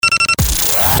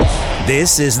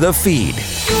This is The Feed.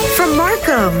 From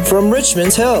Markham. From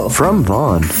Richmond Hill. From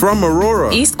Vaughan. From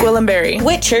Aurora. East Gwillimbury.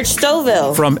 Whitchurch,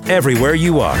 Stouffville. From everywhere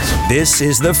you are, this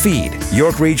is The Feed,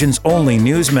 York Region's only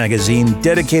news magazine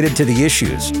dedicated to the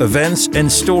issues, events, and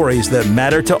stories that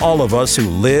matter to all of us who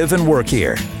live and work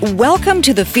here. Welcome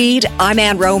to The Feed. I'm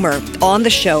Ann Rohmer. On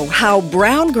the show, how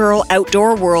Brown Girl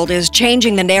Outdoor World is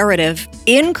changing the narrative,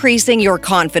 increasing your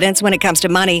confidence when it comes to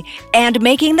money, and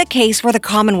making the case for the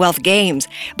Commonwealth Games.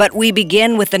 But we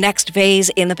begin with the next phase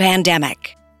in the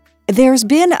pandemic. There's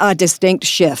been a distinct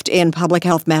shift in public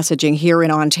health messaging here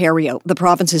in Ontario. The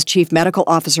province's Chief Medical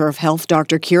Officer of Health,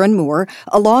 Dr. Kieran Moore,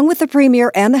 along with the Premier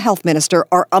and the Health Minister,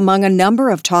 are among a number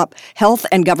of top health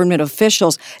and government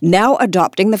officials now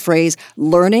adopting the phrase,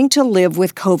 learning to live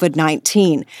with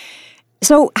COVID-19.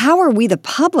 So how are we, the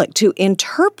public, to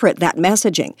interpret that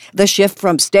messaging, the shift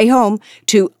from stay home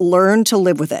to learn to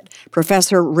live with it?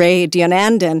 Professor Raywat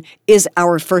Deonandan is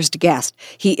our first guest.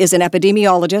 He is an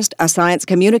epidemiologist, a science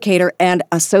communicator, and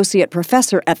associate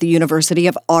professor at the University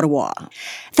of Ottawa.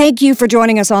 Thank you for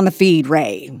joining us on The Feed,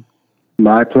 Ray.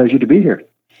 My pleasure to be here.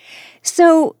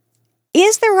 So,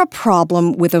 is there a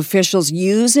problem with officials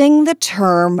using the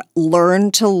term learn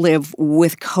to live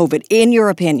with COVID, in your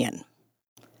opinion?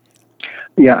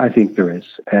 Yeah, I think there is,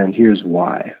 and here's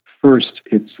why. First,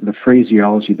 it's the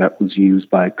phraseology that was used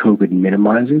by COVID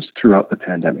minimizers throughout the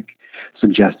pandemic,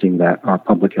 suggesting that our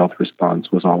public health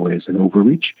response was always an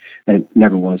overreach, and it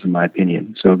never was, in my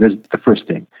opinion. So there's the first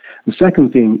thing. The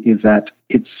second thing is that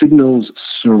it signals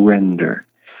surrender.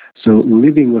 So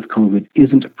living with COVID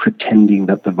isn't pretending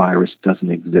that the virus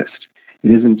doesn't exist.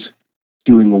 It isn't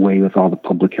doing away with all the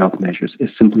public health measures. Is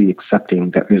simply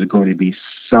accepting that there's going to be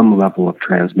some level of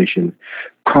transmission,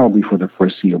 probably for the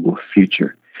foreseeable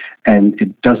future. And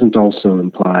it doesn't also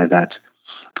imply that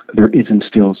there isn't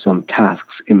still some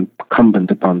tasks incumbent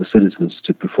upon the citizens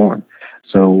to perform.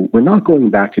 So we're not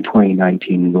going back to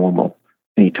 2019 normal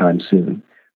anytime soon,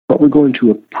 but we're going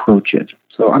to approach it.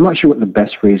 So I'm not sure what the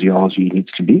best phraseology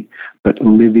needs to be, but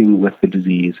living with the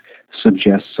disease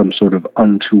suggests some sort of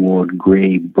untoward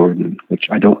gray burden, which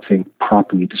I don't think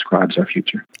properly describes our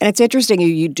future. And it's interesting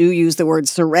you do use the word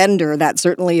surrender. That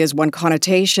certainly is one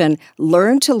connotation.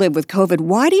 Learn to live with COVID.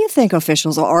 Why do you think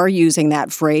officials are using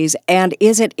that phrase? And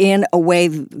is it in a way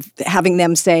having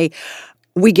them say,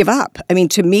 we give up? I mean,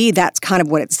 to me, that's kind of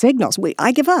what it signals.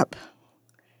 I give up.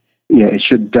 Yeah, it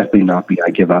should definitely not be I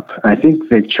give up. I think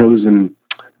they've chosen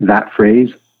that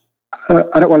phrase.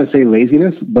 I don't want to say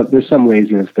laziness, but there's some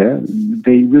laziness there.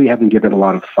 They really haven't given a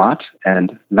lot of thought,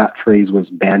 and that phrase was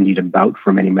bandied about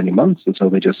for many, many months, and so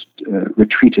they just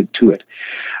retreated to it.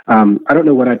 I don't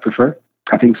know what I'd prefer.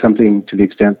 I think something to the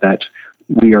extent that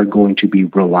we are going to be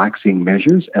relaxing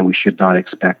measures, and we should not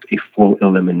expect a full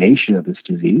elimination of this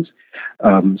disease.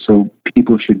 So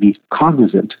people should be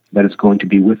cognizant that it's going to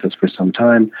be with us for some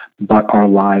time, but our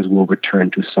lives will return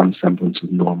to some semblance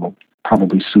of normal,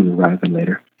 probably sooner rather than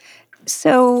later.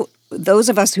 So those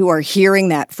of us who are hearing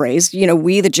that phrase,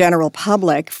 we, the general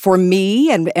public, for me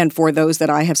and for those that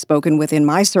I have spoken with in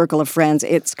my circle of friends,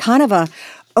 it's kind of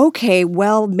okay,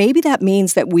 well, maybe that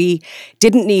means that we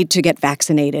didn't need to get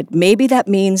vaccinated. Maybe that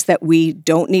means that we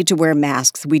don't need to wear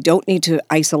masks. We don't need to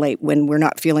isolate when we're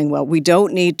not feeling well. We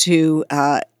don't need to,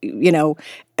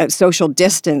 social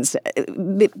distance.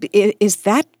 Is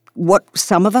that what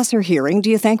some of us are hearing,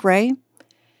 do you think, Ray?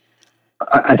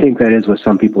 I think that is what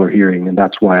some people are hearing, and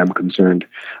that's why I'm concerned.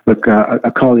 Look,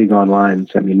 a colleague online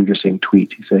sent me an interesting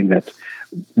tweet. He's saying that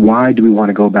why do we want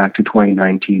to go back to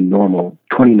 2019 normal?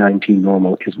 2019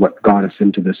 normal is what got us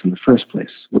into this in the first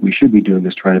place. What we should be doing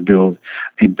is trying to build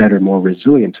a better, more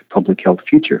resilient public health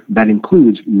future. That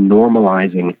includes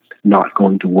normalizing not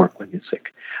going to work when you're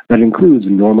sick. That includes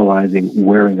normalizing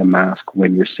wearing a mask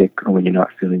when you're sick or when you're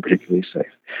not feeling particularly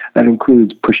safe. That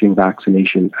includes pushing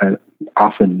vaccination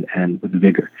often and with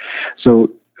vigor.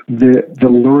 So the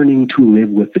learning to live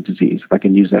with the disease, if I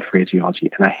can use that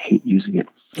phraseology, and I hate using it,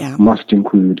 must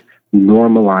include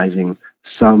normalizing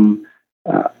some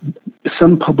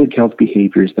public health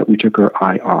behaviors that we took our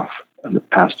eye off in the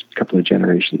past couple of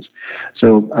generations.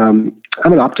 So I'm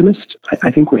an optimist. I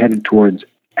think we're headed towards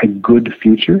a good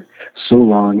future, so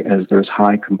long as there's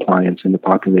high compliance in the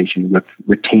population with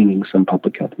retaining some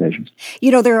public health measures.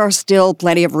 There are still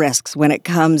plenty of risks when it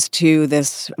comes to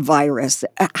this virus.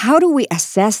 How do we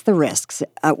assess the risks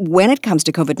when it comes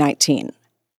to COVID-19?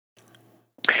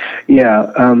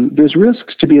 Yeah, there's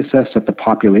risks to be assessed at the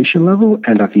population level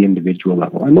and at the individual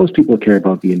level. And most people care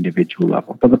about the individual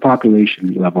level, but the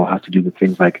population level has to do with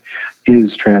things like,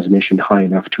 is transmission high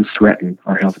enough to threaten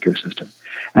our healthcare system?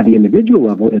 At the individual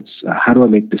level, it's how do I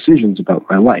make decisions about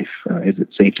my life? Is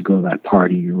it safe to go to that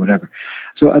party or whatever?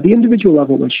 So at the individual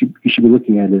level, what you should be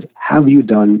looking at is, have you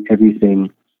done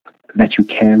everything that you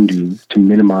can do to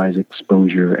minimize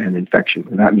exposure and infection?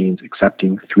 And that means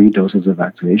accepting 3 doses of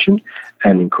vaccination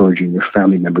and encouraging your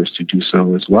family members to do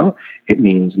so as well. It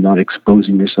means not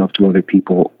exposing yourself to other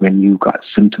people when you got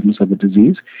symptoms of the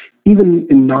disease, even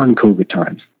in non-COVID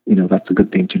times. That's a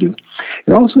good thing to do.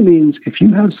 It also means if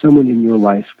you have someone in your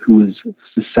life who is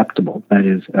susceptible, that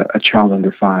is a child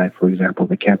under 5, for example,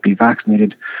 that can't be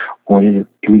vaccinated, or an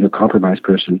immunocompromised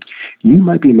person, you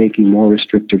might be making more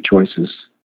restrictive choices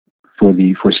for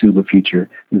the foreseeable future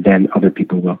than other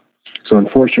people will. So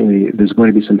unfortunately, there's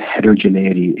going to be some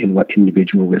heterogeneity in what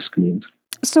individual risk means.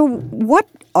 So what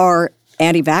are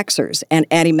anti-vaxxers and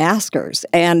anti-maskers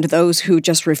and those who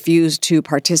just refuse to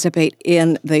participate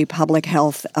in the public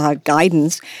health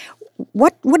guidance,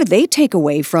 what do they take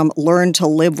away from Learn to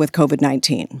Live with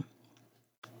COVID-19?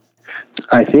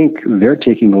 I think they're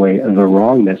taking away the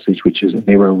wrong message, which is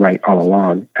they were right all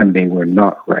along, and they were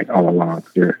not right all along.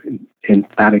 They're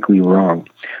emphatically wrong.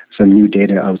 Some new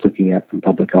data I was looking at from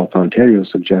Public Health Ontario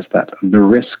suggests that the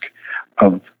risk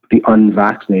of the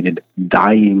unvaccinated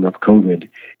dying of COVID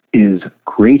is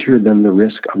greater than the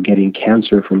risk of getting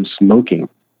cancer from smoking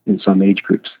in some age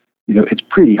groups. It's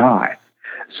pretty high.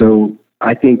 So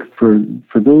I think for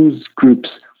those groups,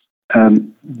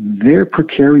 their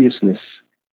precariousness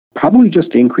probably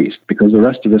just increased because the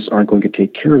rest of us aren't going to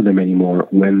take care of them anymore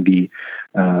when the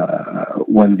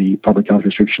public health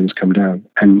restrictions come down.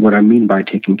 And what I mean by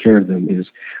taking care of them is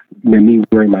me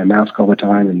wearing my mask all the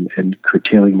time and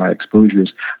curtailing my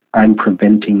exposures. I'm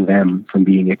preventing them from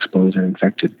being exposed and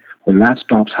infected. When that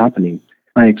stops happening,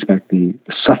 I expect the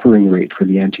suffering rate for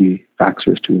the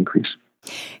anti-vaxxers to increase.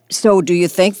 So do you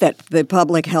think that the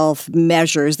public health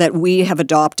measures that we have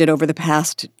adopted over the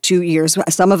past 2 years,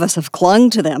 some of us have clung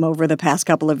to them over the past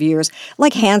couple of years,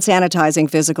 like hand sanitizing,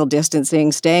 physical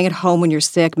distancing, staying at home when you're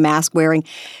sick, mask wearing,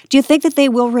 do you think that they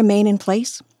will remain in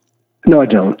place? No, I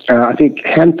don't. I think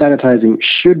hand sanitizing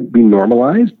should be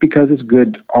normalized because it's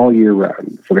good all year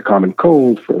round for the common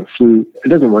cold, for the flu. It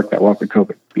doesn't work that well for COVID,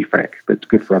 to be frank, but it's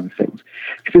good for other things.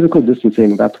 Physical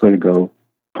distancing, that's going to go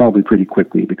probably pretty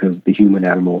quickly because the human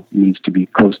animal needs to be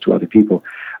close to other people.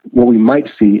 What we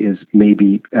might see is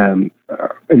maybe a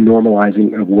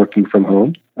normalizing of working from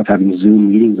home, of having Zoom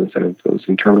meetings instead of those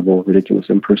interminable, ridiculous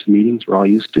in-person meetings we're all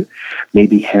used to.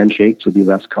 Maybe handshakes will be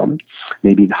less common.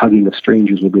 Maybe the hugging of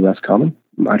strangers will be less common.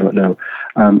 I don't know.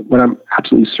 What I'm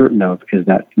absolutely certain of is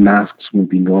that masks will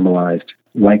be normalized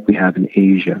like we have in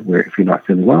Asia, where if you're not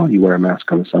feeling well, you wear a mask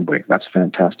on the subway. That's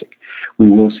fantastic. We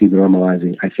will see the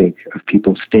normalizing, I think, of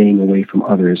people staying away from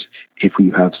others if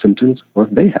you have symptoms or if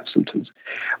they have symptoms.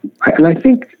 And I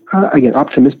think, again,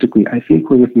 optimistically, I think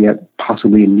we're looking at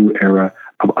possibly a new era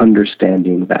of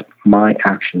understanding that my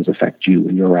actions affect you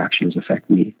and your actions affect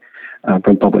me from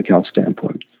a public health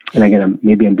standpoint. And again,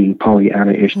 maybe I'm being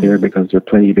Pollyanna-ish there because there are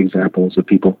plenty of examples of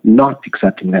people not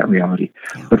accepting that reality.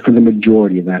 But for the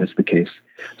majority, that is the case.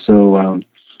 So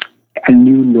a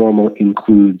new normal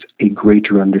includes a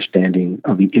greater understanding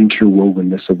of the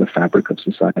interwovenness of the fabric of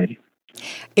society.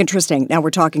 Interesting. Now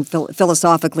we're talking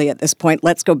philosophically at this point.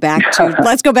 Let's go back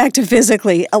to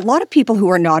physically. A lot of people who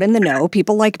are not in the know,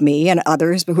 people like me and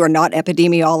others who are not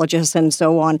epidemiologists and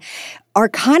so on, are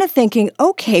kind of thinking,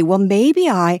 okay, well, maybe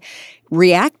I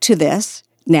react to this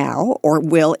now or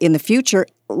will in the future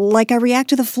like I react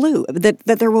to the flu, that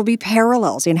there will be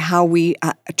parallels in how we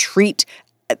treat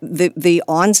the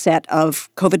onset of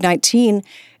COVID-19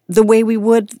 the way we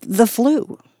would the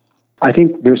flu. I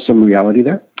think there's some reality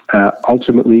there.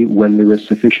 Ultimately, when there is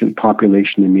sufficient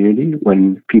population immunity,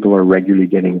 when people are regularly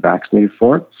getting vaccinated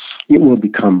for it, it will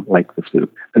become like the flu.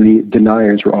 And the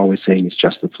deniers were always saying it's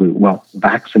just the flu. Well,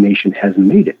 vaccination has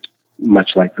made it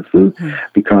much like the flu,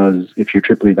 because if you're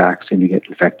triply vaxxed and you get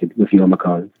infected with the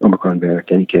Omicron variant,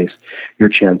 in any case, your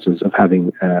chances of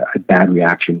having a bad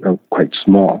reaction are quite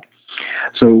small.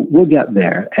 So we'll get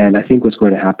there. And I think what's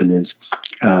going to happen is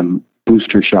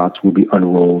booster shots will be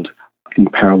unrolled in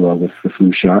parallel with the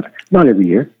flu shot, not every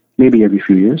year, maybe every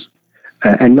few years,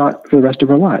 and not for the rest of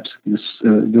our lives.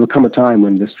 There will come a time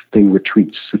when this thing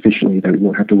retreats sufficiently that we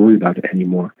won't have to worry about it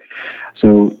anymore.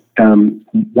 So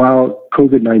while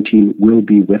COVID-19 will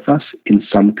be with us in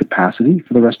some capacity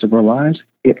for the rest of our lives,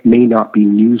 it may not be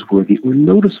newsworthy or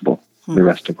noticeable the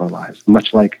rest of our lives,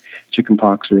 much like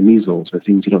chickenpox or measles or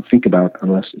things you don't think about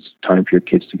unless it's time for your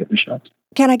kids to get the shots.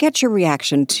 Can I get your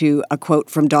reaction to a quote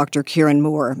from Dr. Kieran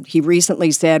Moore? He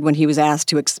recently said when he was asked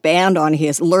to expand on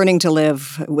his learning to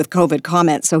live with COVID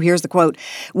comments. So here's the quote.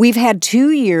 "We've had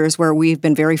 2 years where we've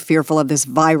been very fearful of this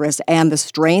virus, and the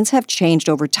strains have changed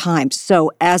over time.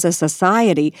 So as a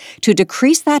society, to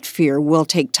decrease that fear will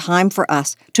take time for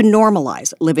us to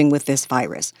normalize living with this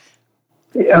virus."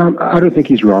 I don't think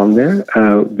he's wrong there.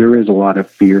 There is a lot of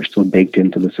fear still baked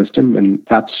into the system, and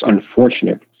that's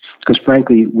unfortunate. Because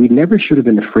frankly, we never should have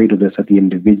been afraid of this at the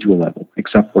individual level,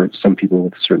 except for some people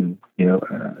with certain,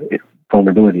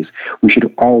 vulnerabilities. We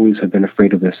should always have been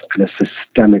afraid of this at a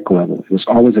systemic level. It was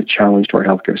always a challenge to our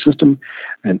healthcare system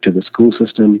and to the school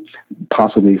system,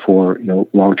 possibly for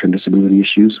long-term disability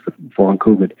issues for long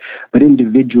COVID. But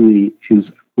individually, it is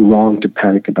wrong to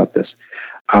panic about this.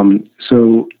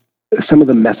 So some of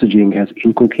the messaging has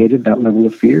inculcated that level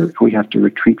of fear. We have to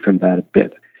retreat from that a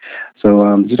bit.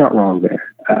 So he's not wrong there.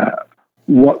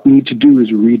 What we need to do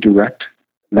is redirect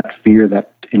that fear,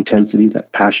 that intensity,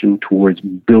 that passion towards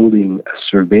building a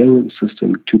surveillance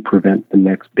system to prevent the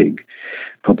next big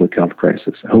public health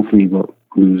crisis. Hopefully we won't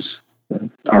lose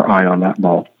our eye on that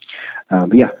ball.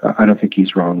 But yeah, I don't think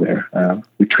he's wrong there.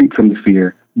 Retreat from the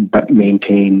fear, but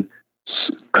maintain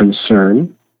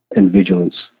concern and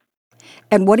vigilance.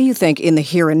 And what do you think in the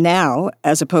here and now,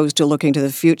 as opposed to looking to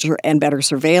the future and better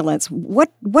surveillance, what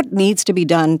needs to be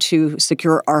done to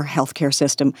secure our healthcare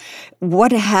system?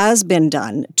 What has been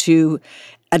done to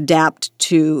adapt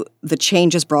to the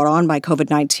changes brought on by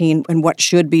COVID-19, and what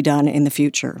should be done in the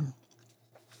future?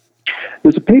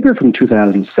 There's a paper from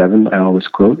 2007 I always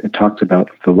quote. It talks about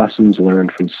the lessons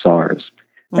learned from SARS.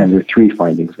 And there are 3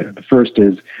 findings there. The first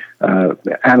is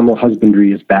animal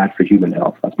husbandry is bad for human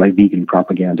health. That's my vegan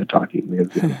propaganda talking.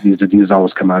 These diseases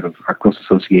always come out of our close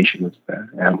association with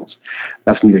animals.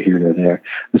 That's neither here nor there.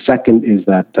 The second is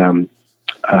that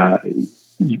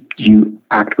you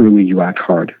act early, you act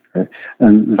hard. Right?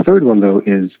 And the third one, though,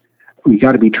 is we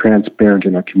got to be transparent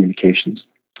in our communications.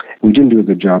 We didn't do a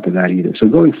good job of that either. So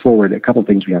going forward, a couple of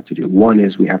things we have to do. One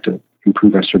is we have to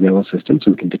improve our surveillance system so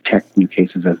we can detect new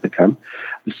cases as they come.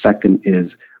 The second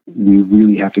is we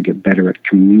really have to get better at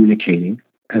communicating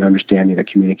and understanding that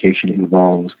communication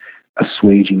involves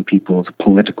assuaging people's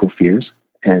political fears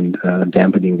and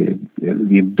dampening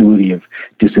the ability of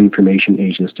disinformation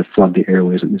agents to flood the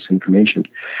airways with misinformation,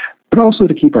 but also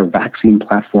to keep our vaccine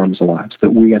platforms alive so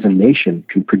that we as a nation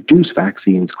can produce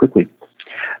vaccines quickly.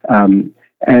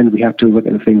 And we have to look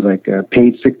at things like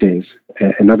paid sick days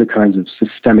and other kinds of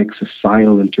systemic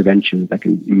societal interventions that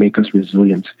can make us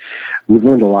resilient. We've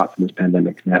learned a lot from this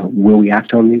pandemic. Now, will we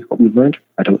act on what we've learned?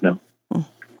 I don't know.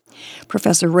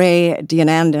 Professor Raywat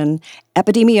Deonandan,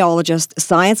 epidemiologist,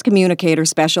 science communicator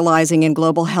specializing in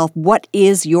global health. What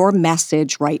is your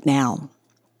message right now?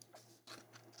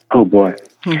 Oh, boy.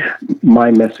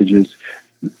 My message is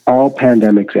all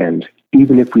pandemics end.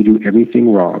 Even if we do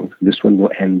everything wrong, this one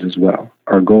will end as well.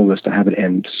 Our goal is to have it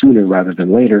end sooner rather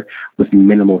than later with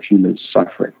minimal human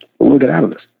suffering. But we'll get out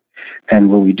of this.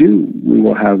 And when we do, we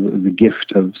will have the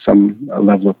gift of some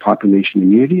level of population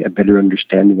immunity, a better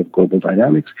understanding of global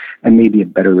dynamics, and maybe a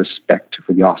better respect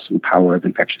for the awesome power of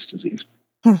infectious disease.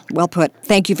 Well put.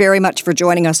 Thank you very much for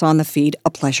joining us on The Feed. A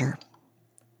pleasure.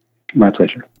 My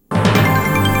pleasure.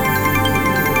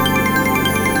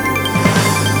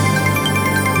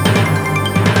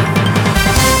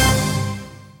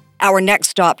 Our next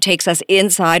stop takes us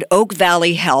inside Oak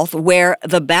Valley Health, where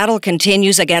the battle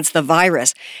continues against the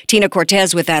virus. Tina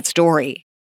Cortese with that story.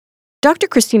 Dr.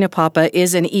 Cristina Popa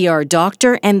is an ER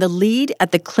doctor and the lead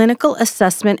at the Clinical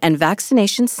Assessment and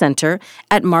Vaccination Center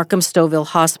at Markham Stouffville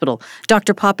Hospital.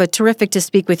 Dr. Popa, terrific to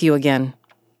speak with you again.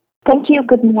 Thank you.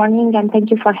 Good morning, and thank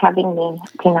you for having me,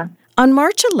 Tina. On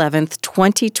March 11th,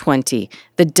 2020,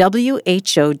 the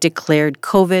WHO declared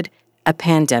COVID a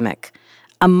pandemic.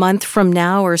 A month from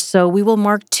now or so, we will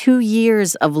mark 2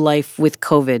 years of life with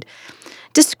COVID.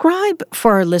 Describe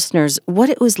for our listeners what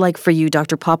it was like for you,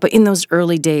 Dr. Popa, in those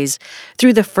early days,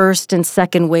 through the first and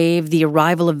second wave, the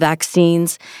arrival of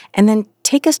vaccines, and then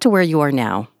take us to where you are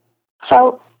now.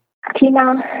 So,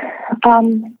 Tina,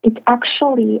 it's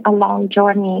actually a long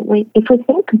journey. If we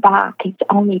think back, it's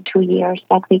only 2 years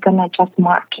that we're going to just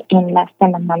mark in less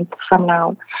than a month from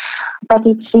now. But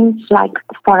it seems like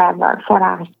forever for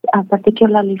us,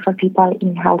 particularly for people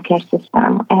in healthcare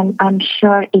system. And I'm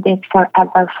sure it is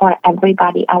forever for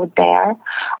everybody out there,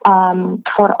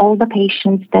 for all the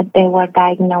patients that they were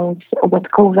diagnosed with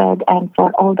COVID and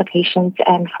for all the patients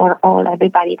and for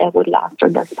everybody that we lost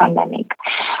through this pandemic.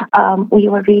 We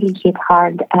were really hit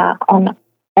hard on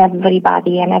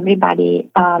everybody, and everybody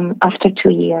after 2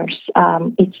 years.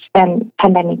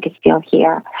 Pandemic is still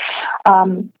here.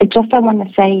 I want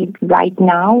to say right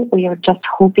now, we are just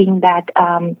hoping that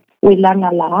we learn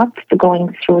a lot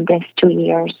going through these 2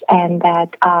 years, and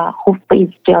that hopefully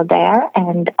it's still there,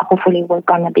 and hopefully we're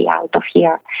going to be out of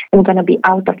here. We're going to be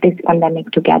out of this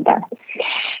pandemic together.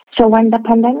 So when the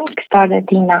pandemic started,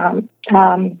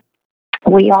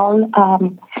 we all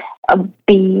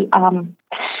be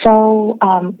so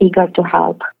eager to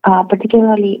help,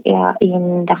 particularly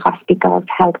in the hospitals,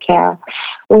 healthcare.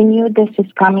 We knew this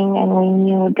is coming, and we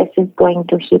knew this is going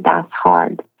to hit us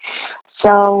hard.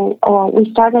 So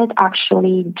we started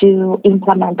actually to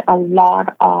implement a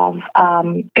lot of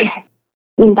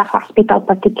in the hospital,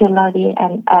 particularly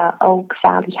in Oak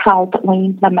Valley Health. We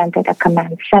implemented a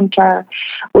command center.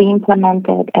 We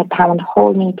implemented a town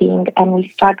hall meeting, and we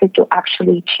started to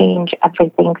actually change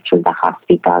everything through the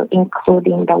hospital,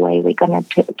 including the way we're going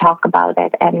to talk about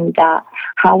it and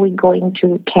how we're going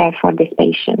to care for these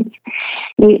patients.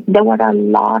 There were a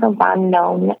lot of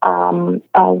unknown.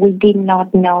 We did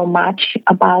not know much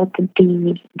about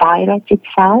the virus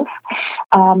itself,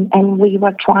 and we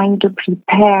were trying to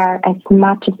prepare as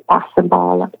much as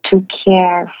possible to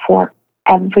care for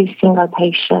every single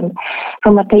patient,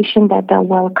 from a patient that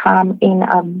will come in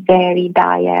a very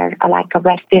dire, like a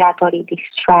respiratory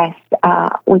distress,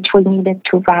 which we needed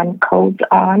to run codes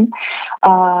on,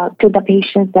 to the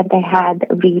patients that they had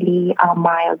really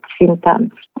mild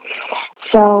symptoms.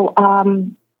 So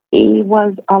it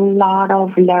was a lot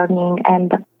of learning,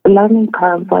 and the learning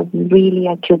curve was really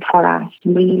acute for us,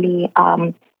 really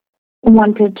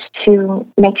wanted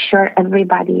to make sure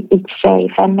everybody is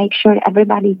safe, and make sure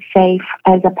everybody is safe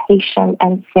as a patient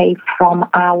and safe from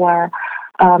our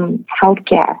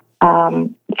healthcare,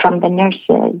 from the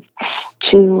nurses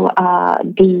to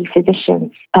the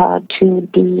physicians, to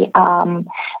the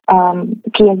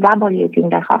PSWs in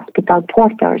the hospital,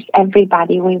 porters,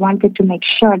 everybody. We wanted to make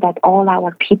sure that all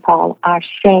our people are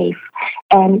safe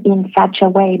and in such a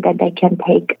way that they can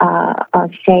take a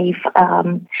safe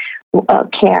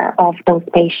care of those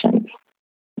patients.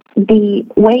 The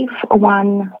wave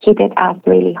one hit us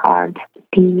really hard.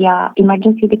 The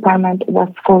emergency department was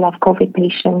full of COVID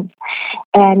patients,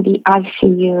 and the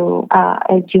ICU,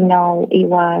 as you know, it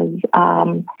was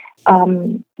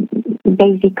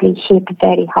basically hit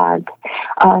very hard.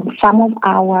 Some of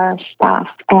our staff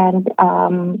and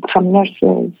from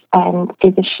nurses and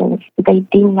physicians, they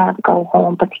did not go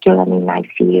home, particularly in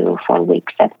ICU, for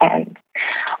weeks at end.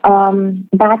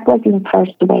 That was in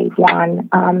first wave one.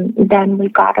 Then we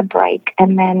got a break,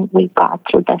 and then we got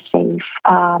through the safe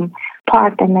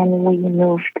part, and then we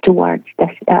moved towards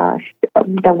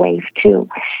the wave two.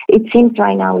 It seems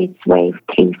right now it's wave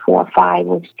 3, 4, 5.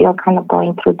 We're still kind of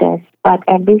going through this, but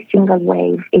every single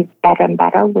wave is better and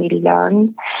better. We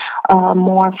learn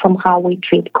more from how we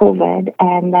treat COVID,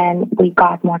 and then we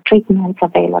got more treatments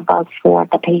available for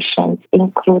the patients,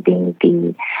 including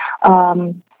the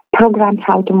programs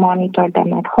how to monitor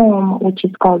them at home, which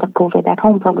is called the COVID at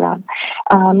Home program.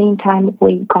 Meantime,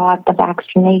 we got the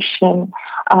vaccination,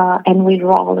 and we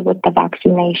rolled with the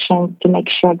vaccination to make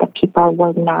sure that people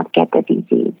will not get the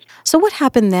disease. So what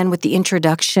happened then with the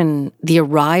introduction, the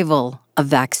arrival of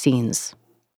vaccines?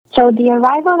 So the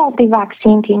arrival of the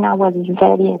vaccine, Tina, was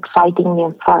very exciting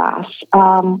news for us.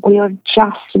 We were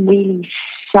just really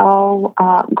so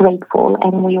grateful,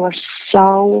 and we were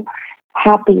so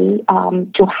happy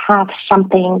to have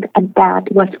something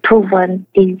that was proven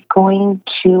is going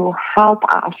to help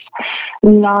us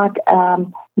not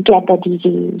get the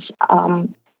disease.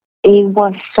 It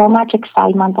was so much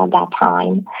excitement at that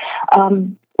time.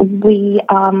 We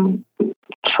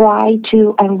tried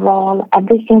to enroll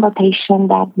every single patient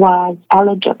that was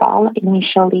eligible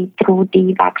initially through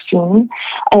the vaccine,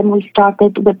 and we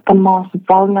started with the most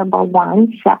vulnerable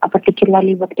ones,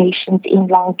 particularly with patients in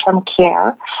long-term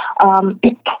care.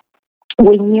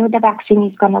 We knew the vaccine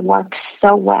is going to work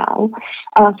so well,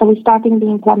 so we started the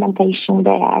implementation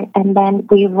there, and then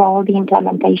we rolled the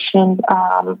implementation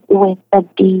with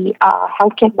the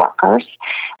healthcare workers.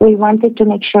 We wanted to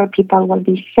make sure people will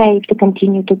be safe to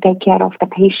continue to take care of the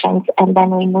patients, and then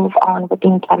we move on with the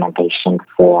implementation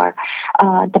for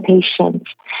the patients.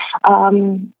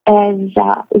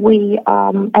 we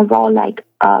enroll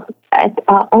at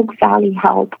Oak Valley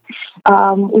Health,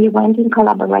 we went in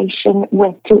collaboration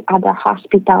with two other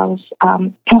hospitals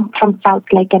from South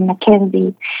Lake and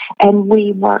Mackenzie, and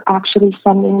we were actually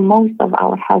sending most of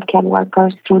our healthcare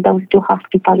workers through those two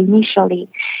hospitals initially.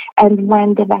 And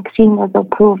when the vaccine was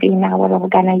approved in our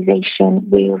organization,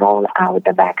 we rolled out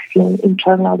the vaccine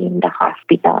internally in the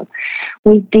hospital.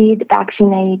 We did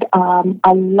vaccinate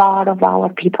a lot of our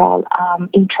people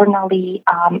internally.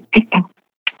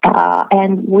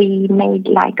 And we made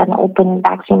an open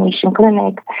vaccination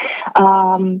clinic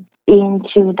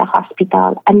into the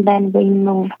hospital. And then we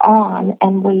moved on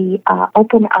and we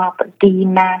opened up the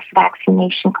mass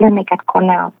vaccination clinic at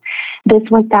Cornell. This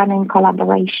was done in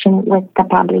collaboration with the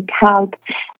public health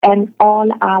and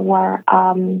all our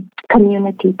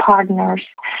community partners.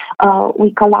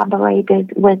 We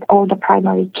collaborated with all the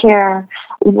primary care,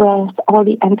 with all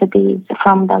the entities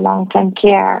from the long-term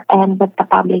care, and with the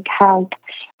public health.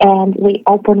 And we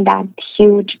opened that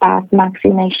huge mass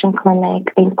vaccination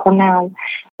clinic in Cornell,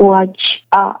 which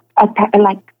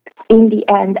in the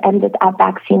end ended up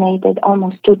vaccinated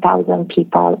almost 2,000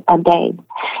 people a day.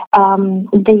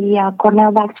 The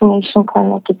Cornell vaccination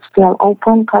clinic is still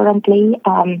open currently.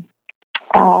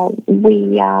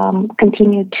 We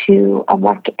continue to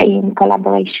work in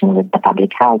collaboration with the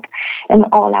public health and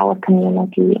all our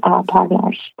community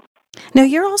partners. Now,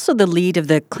 you're also the lead of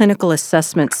the Clinical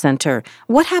Assessment Center.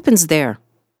 What happens there?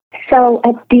 So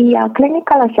at the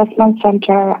Clinical Assessment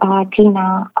Center,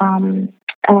 Tina,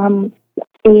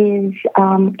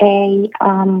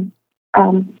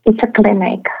 it's a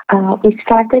clinic. We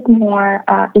started more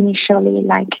initially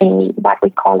like what we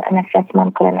call an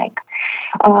assessment clinic,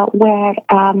 where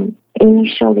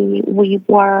initially we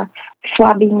were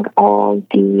swabbing all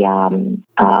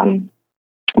the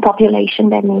population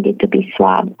that needed to be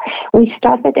swabbed. We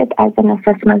started it as an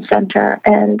assessment center,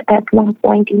 and at one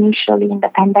point initially in the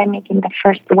pandemic, in the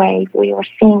first wave, we were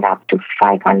seeing up to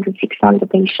 500, 600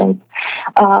 patients,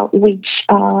 which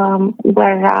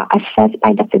were assessed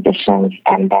by the physicians,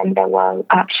 and then they were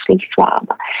actually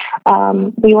swabbed.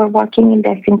 We were working in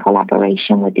this in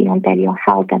collaboration with the Ontario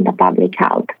Health and the public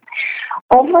health.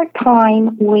 Over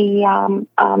time, we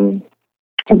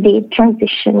did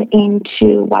transition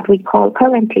into what we call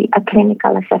currently a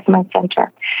clinical assessment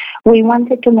center. We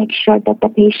wanted to make sure that the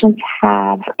patients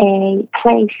have a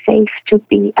place safe to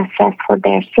be assessed for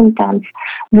their symptoms,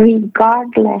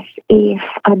 regardless if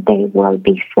they will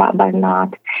be swabbed or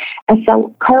not. And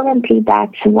so currently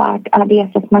that's what the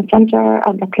assessment center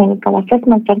or the clinical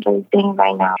assessment center is doing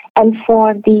right now. And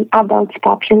for the adult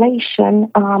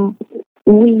population,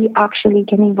 we actually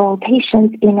can enroll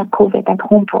patients in a COVID at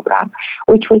home program,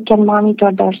 which we can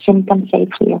monitor their symptoms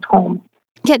safely at home.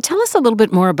 Yeah, tell us a little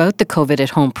bit more about the COVID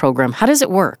at home program. How does it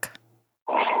work?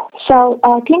 So,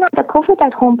 Tina, the COVID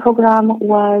at home program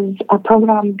was a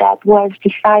program that was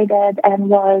decided and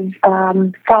was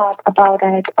thought about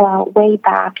it way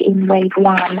back in wave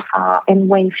 1 and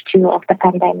wave 2 of the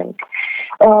pandemic.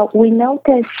 We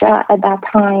noticed at that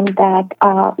time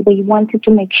that we wanted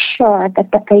to make sure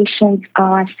that the patients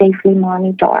are safely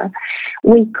monitored.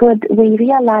 We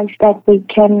realized that we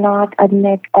cannot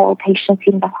admit all patients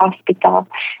in the hospital.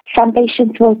 Some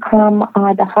patients will come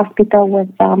the hospital with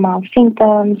mild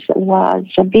symptoms, was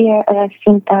severe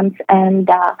symptoms, and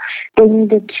they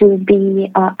needed to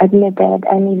be admitted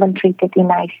and even treated in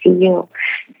ICU.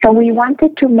 So we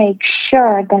wanted to make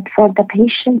sure that for the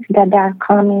patients that are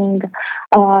coming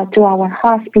to our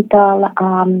hospital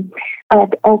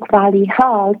at Oak Valley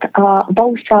Health,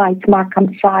 both sides,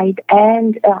 Markham side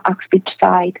and Uxbridge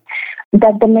side,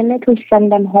 that the minute we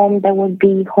send them home, they will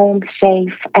be home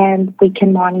safe and we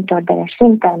can monitor their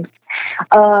symptoms.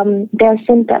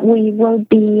 We will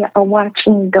be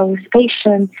watching those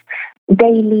patients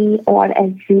daily or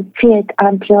as you fit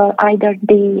until either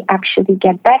they actually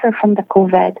get better from the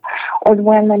COVID, or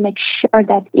when we make sure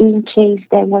that in case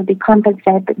they will be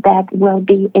compensated, that we'll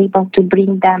be able to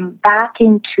bring them back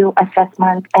into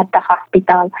assessment at the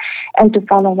hospital and to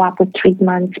follow up with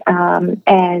treatment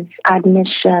as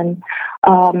admission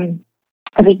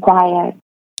required.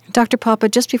 Dr. Popa,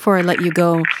 just before I let you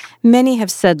go, many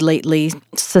have said lately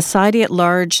society at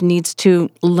large needs to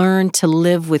learn to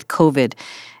live with COVID.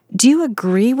 Do you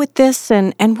agree with this,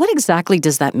 and what exactly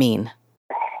does that mean?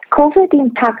 COVID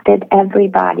impacted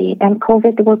everybody, and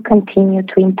COVID will continue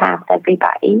to impact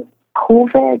everybody.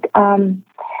 COVID,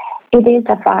 it is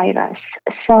a virus.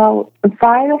 So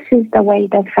virus is the way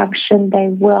they function. They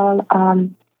will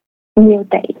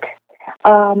mutate.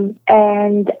 And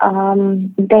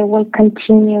they will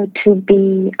continue to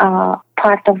be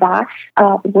part of us.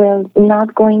 We're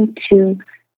not going to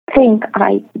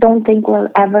don't think we'll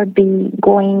ever be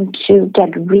going to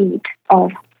get rid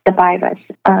of the virus,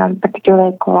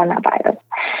 particularly coronavirus.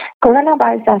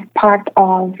 Coronavirus is part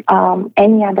of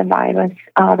any other virus,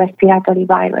 respiratory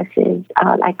viruses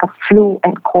like a flu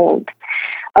and cold.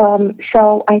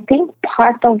 So I think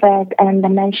part of it and the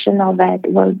mention of it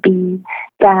will be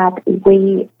that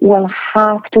we will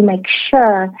have to make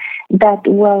sure that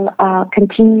we'll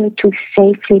continue to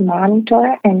safely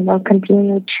monitor and we'll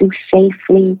continue to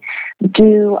safely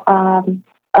do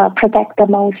protect the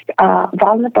most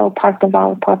vulnerable part of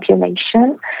our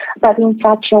population, but in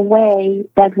such a way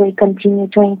that we continue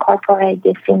to incorporate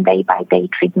this in day-by-day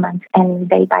treatment and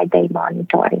day-by-day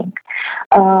monitoring.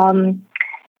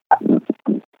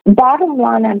 Bottom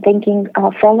line, I'm thinking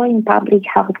following public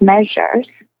health measures,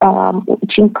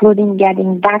 which including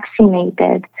getting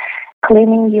vaccinated,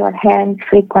 cleaning your hands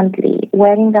frequently,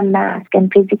 wearing a mask,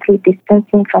 and physically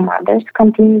distancing from others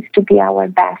continues to be our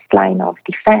best line of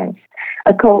defense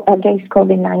against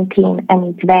COVID-19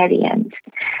 and its variants.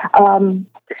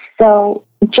 So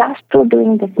just through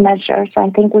doing these measures,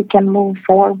 I think we can move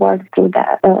forward through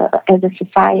as a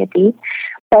society.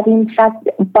 But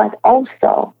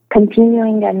also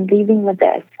continuing and living with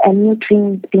this and new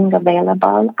treatments being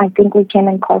available, I think we can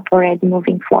incorporate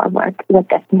moving forward with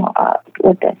this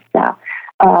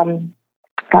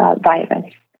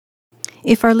virus.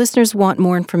 If our listeners want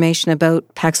more information about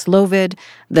PAXLOVID,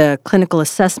 the Clinical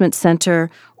Assessment Center,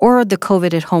 or the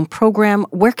COVID at Home program,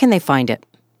 where can they find it?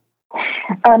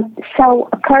 So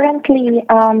currently,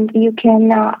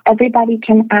 everybody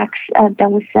can access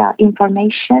those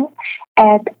information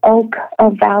at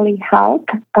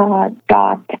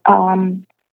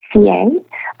oakvalleyhealth.ca.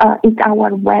 It's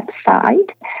our website.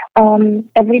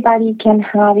 Everybody can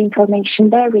have information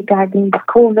there regarding the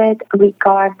COVID,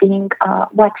 regarding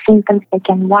what symptoms they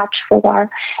can watch for,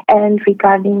 and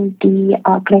regarding the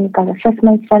Clinical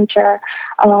Assessment Center,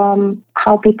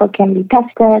 how people can be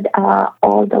tested.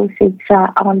 All those is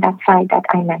on that side that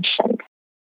I mentioned.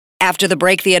 After the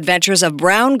break, the adventures of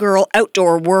Brown Girl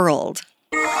Outdoor World.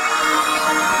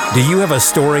 Do you have a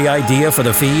story idea for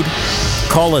the feed?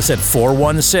 Call us at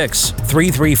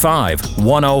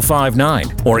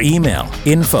 416-335-1059 or email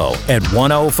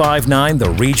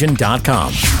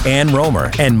info@1059theregion.com. Ann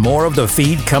Rohmer and more of the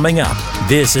feed coming up.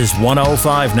 This is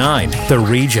 1059 The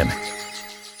Region.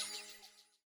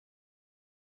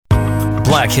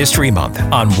 Black History Month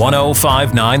on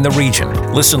 1059 The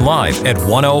Region. Listen live at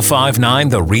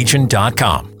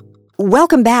 1059theregion.com.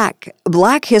 Welcome back.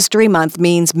 Black History Month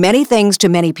means many things to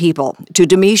many people. To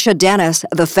Demiesha Dennis,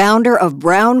 the founder of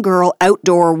Brown Girl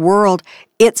Outdoor World,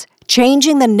 it's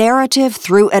changing the narrative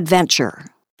through adventure.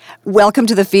 Welcome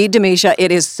to the feed, Demiesha.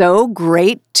 It is so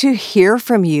great to hear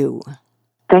from you.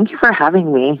 Thank you for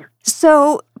having me.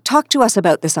 So, talk to us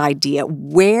about this idea.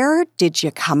 Where did you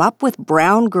come up with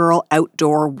Brown Girl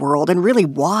Outdoor World, and really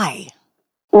why?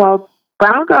 Well,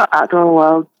 Brown Girl Outdoor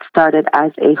World started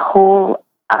as a whole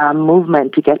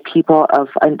movement to get people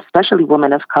especially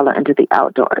women of color, into the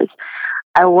outdoors.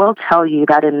 I will tell you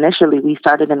that initially we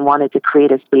started and wanted to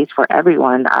create a space for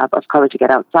everyone of color to get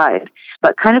outside,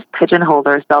 but kind of pigeonholed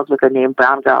ourselves with the name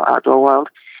Brown Girl Outdoor World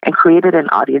and created an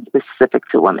audience specific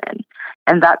to women.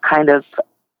 And that kind of,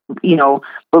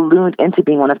 ballooned into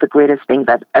being one of the greatest things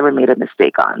I've ever made a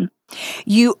mistake on.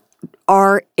 You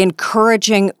are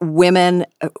encouraging women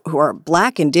who are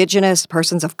Black, Indigenous,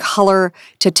 persons of color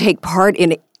to take part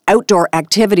in outdoor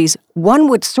activities. One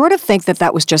would sort of think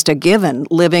that was just a given,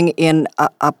 living in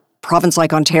a province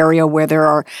like Ontario where there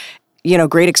are,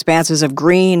 great expanses of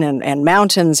green and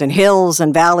mountains and hills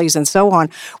and valleys and so on.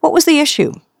 What was the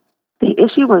issue? The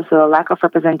issue was the lack of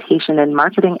representation in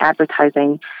marketing,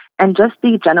 advertising, and just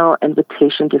the general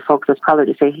invitation to folks of color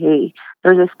to say, hey,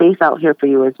 there's a space out here for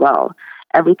you as well.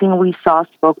 Everything we saw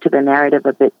spoke to the narrative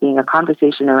of it being a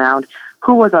conversation around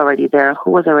who was already there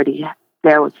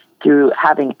was through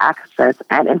having access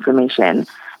and information,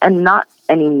 and not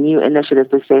any new initiatives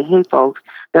to say, hey, folks,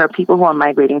 there are people who are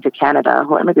immigrating to Canada,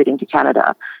 who've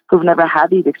never had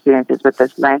these experiences with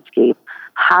this landscape.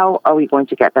 How are we going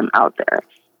to get them out there?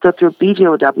 So through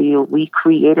BGOW, we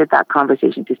created that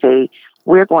conversation to say,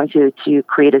 we're going to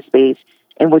create a space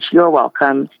in which you're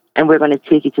welcome, and we're going to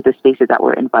take you to the spaces that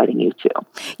we're inviting you to.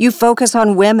 You focus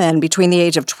on women between the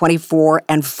age of 24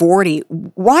 and 40.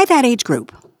 Why that age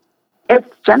group? It's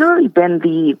generally been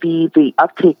the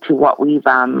uptake to what we've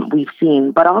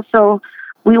seen, but also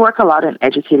we work a lot in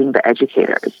educating the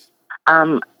educators.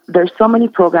 There's so many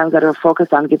programs that are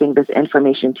focused on giving this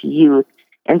information to youth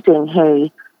and saying,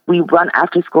 hey, we run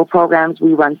after-school programs,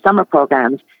 we run summer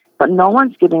programs, but no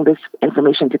one's giving this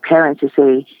information to parents to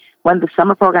say, when the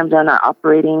summer programs are not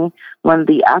operating, when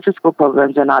the after-school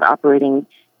programs are not operating,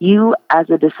 you as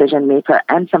a decision maker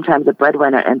and sometimes a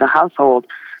breadwinner in the household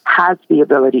has the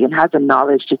ability and has the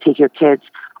knowledge to take your kids,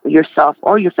 yourself,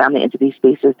 or your family into these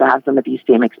spaces to have some of these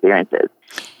same experiences.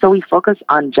 So we focus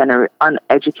on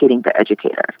educating the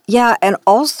educator. Yeah, and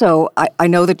also I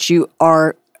know that you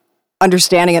are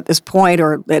understanding at this point,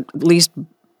 or at least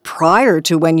prior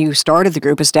to when you started the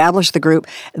group, established the group,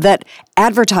 that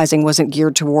advertising wasn't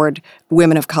geared toward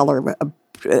women of color.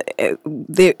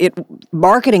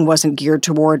 Marketing wasn't geared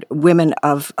toward women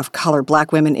of color,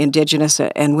 Black women, Indigenous,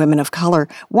 and women of color.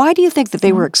 Why do you think that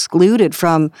they were excluded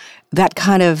from that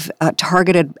kind of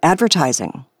targeted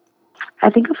advertising? I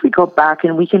think if we go back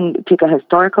and we can take a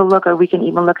historical look, or we can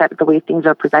even look at the way things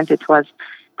are presented to us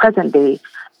present day,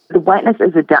 the whiteness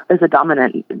is a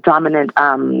dominant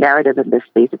narrative in this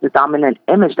space. It's a dominant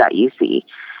image that you see.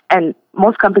 And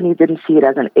most companies didn't see it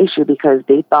as an issue because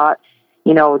they thought,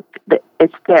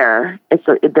 it's there.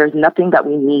 There's nothing that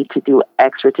we need to do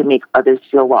extra to make others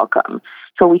feel welcome.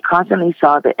 So we constantly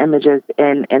saw the images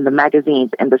in the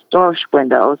magazines, in the store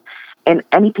windows, in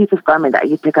any piece of garment that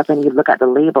you pick up and you look at the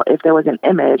label. If there was an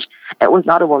image, it was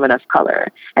not a woman of color.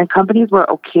 And companies were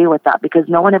okay with that because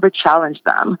no one ever challenged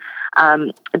them.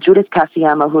 Judith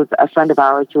Kasiyama, who's a friend of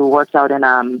ours who works out of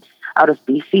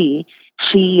BC,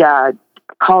 she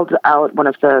called out one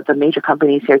of the major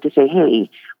companies here to say, hey,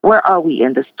 where are we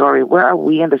in this story? Where are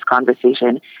we in this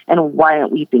conversation? And why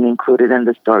aren't we being included in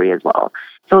the story as well?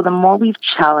 So the more we've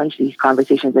challenged these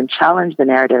conversations and challenged the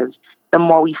narratives, the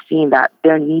more we've seen that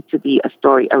there needs to be a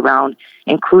story around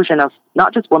inclusion of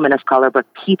not just women of color, but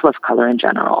people of color in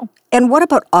general. And what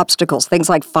about obstacles, things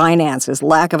like finances,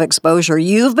 lack of exposure?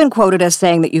 You've been quoted as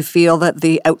saying that you feel that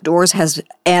the outdoors has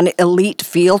an elite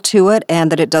feel to it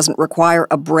and that it doesn't require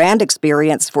a brand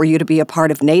experience for you to be a part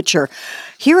of nature.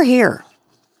 Hear, hear.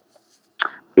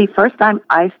 The first time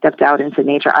I stepped out into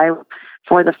nature,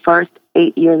 for the first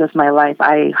 8 years of my life,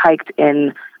 I hiked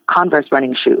in Converse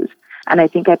running shoes. And I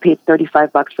think I paid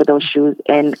 $35 for those shoes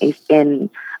in an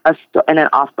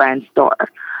off-brand store.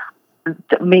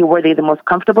 Were they the most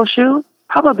comfortable shoe?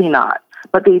 Probably not.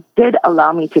 But they did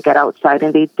allow me to get outside,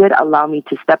 and they did allow me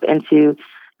to step into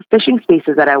fishing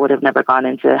spaces that I would have never gone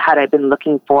into had I been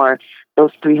looking for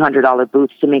those $300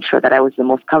 boots to make sure that I was the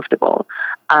most comfortable.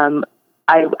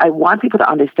 I want people to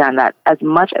understand that as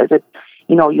much as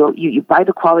you buy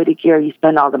the quality gear, you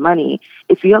spend all the money.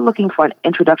 If you're looking for an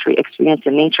introductory experience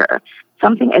in nature,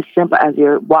 something as simple as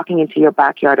you're walking into your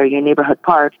backyard or your neighborhood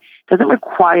park doesn't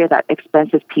require that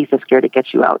expensive piece of gear to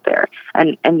get you out there.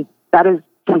 And that is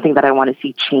something that I want to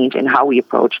see change in how we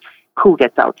approach who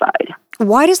gets outside.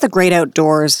 Why does the great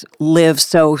outdoors live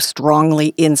so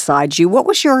strongly inside you? What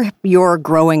was your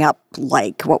growing up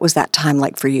like? What was that time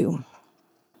like for you?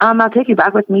 I'll take you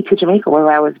back with me to Jamaica,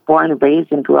 where I was born and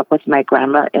raised and grew up with my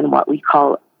grandma in what we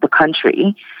call the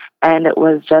country. And it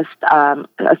was just a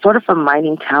sort of a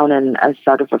mining town and a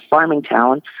sort of a farming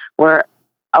town where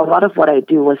a lot of what I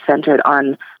do was centered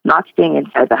on not staying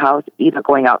inside the house, either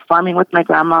going out farming with my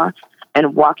grandma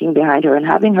and walking behind her and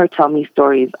having her tell me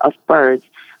stories of birds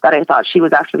that I thought she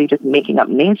was actually just making up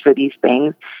names for these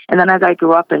things. And then as I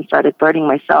grew up and started birding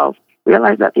myself,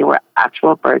 realized that they were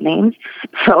actual bird names.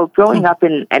 So growing up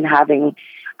and having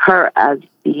her as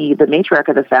the matriarch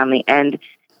of the family and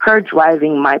her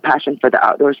driving my passion for the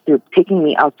outdoors through taking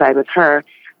me outside with her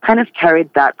kind of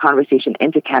carried that conversation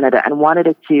into Canada and wanted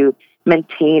it to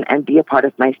maintain and be a part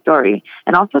of my story,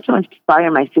 and also to inspire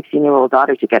my 16-year-old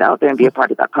daughter to get out there and be a part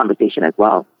of that conversation as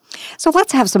well. So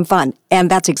let's have some fun.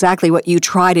 And that's exactly what you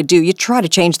try to do. You try to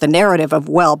change the narrative of,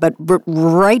 but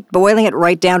boiling it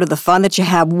right down to the fun that you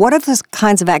have. What are the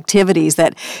kinds of activities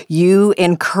that you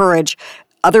encourage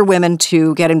other women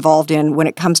to get involved in when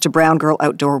it comes to Brown Girl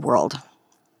Outdoor World?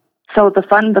 So the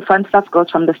fun stuff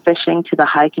goes from the fishing to the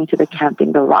hiking to the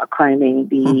camping, the rock climbing,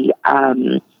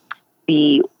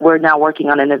 we're now working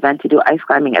on an event to do ice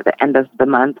climbing at the end of the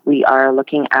month. We are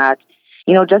looking at,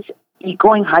 just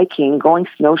going hiking, going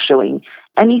snowshoeing,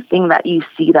 anything that you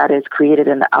see that is created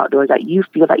in the outdoors that you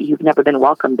feel that you've never been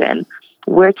welcomed in.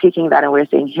 We're taking that and we're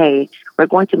saying, hey, we're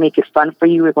going to make it fun for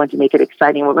you. We're going to make it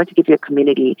exciting. We're going to give you a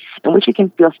community in which you can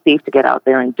feel safe to get out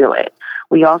there and do it.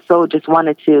 We also just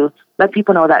wanted to let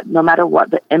people know that no matter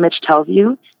what the image tells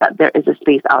you, that there is a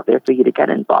space out there for you to get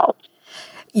involved.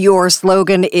 Your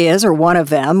slogan is, or one of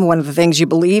the things you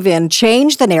believe in,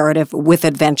 change the narrative with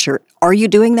adventure. Are you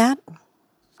doing that?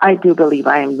 I do believe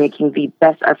I am making the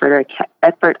best effort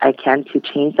I can to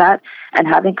change that. And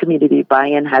having community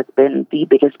buy-in has been the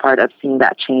biggest part of seeing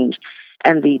that change.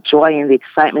 and the joy and the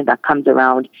excitement that comes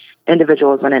around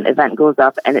individuals when an event goes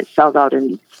up and it sells out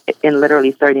in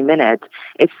literally 30 minutes,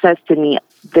 it says to me,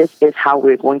 this is how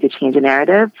we're going to change a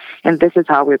narrative, and this is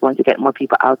how we're going to get more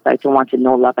people outside to want to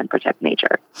know, love, and protect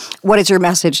nature. What is your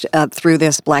message through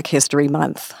this Black History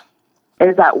Month?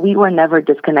 Is that we were never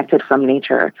disconnected from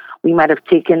nature. We might have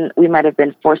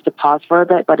been forced to pause for a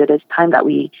bit, but it is time that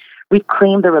we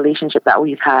reclaim the relationship that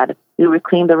we've had. We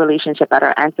reclaim the relationship that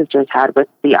our ancestors had with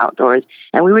the outdoors,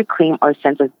 and we reclaim our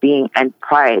sense of being and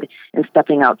pride in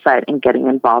stepping outside and getting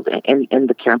involved in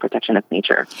the care and protection of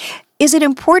nature. Is it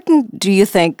important, do you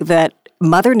think, that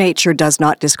Mother Nature does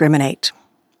not discriminate?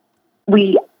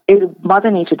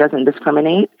 Mother Nature doesn't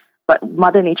discriminate, but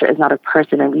Mother Nature is not a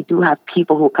person, and we do have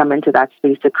people who come into that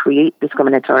space to create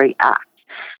discriminatory acts.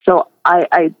 So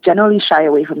I generally shy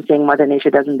away from saying Mother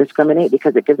Nature doesn't discriminate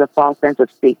because it gives a false sense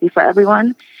of safety for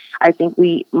everyone. I think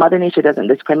Mother Nature doesn't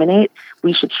discriminate.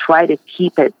 We should try to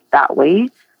keep it that way,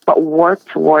 but work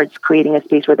towards creating a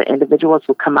space where the individuals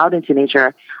who come out into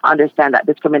nature understand that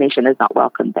discrimination is not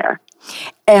welcome there.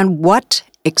 And what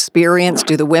experience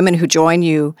do the women who join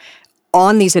you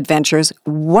on these adventures,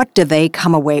 what do they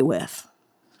come away with?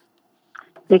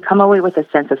 They come away with a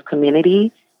sense of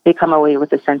community. They come away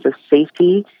with a sense of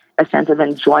safety, a sense of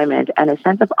enjoyment, and a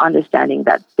sense of understanding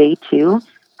that they too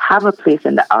have a place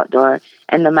in the outdoor.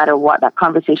 And no matter what that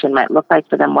conversation might look like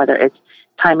for them, whether it's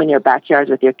time in your backyard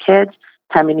with your kids,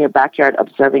 time in your backyard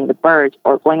observing the birds,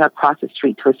 or going across the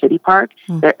street to a city park,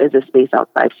 there is a space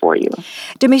outside for you.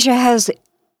 Demiesha, has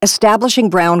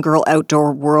establishing Brown Girl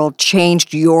Outdoor World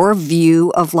changed your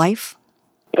view of life?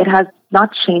 It has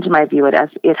not changed my view. It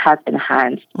has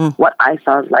enhanced what I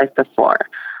saw as life before.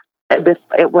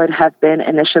 It would have been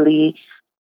initially,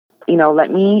 let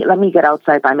me get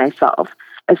outside by myself.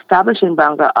 Establishing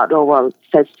Brown Girl Outdoor World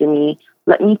says to me,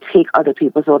 let me take other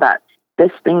people so that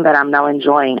this thing that I'm now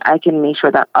enjoying, I can make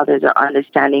sure that others are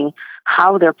understanding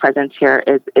how their presence here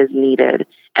is needed.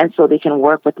 And so they can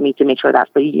work with me to make sure that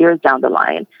for years down the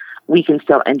line, we can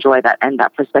still enjoy that, and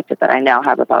that perspective that I now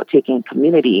have about taking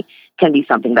community can be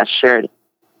something that's shared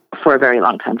for a very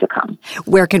long time to come.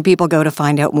 Where can people go to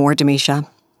find out more, Demiesha?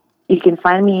 You can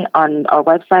find me on our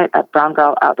website at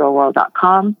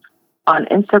browngirloutdoorworld.com, on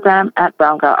Instagram at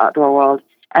browngirloutdoorworld,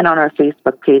 and on our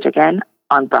Facebook page again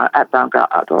at Brown Girl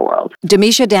Outdoor World.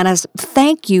 Demiesha Dennis,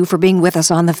 thank you for being with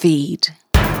us on The Feed.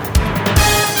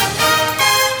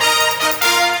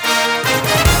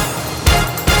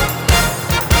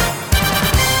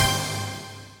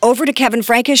 Over to Kevin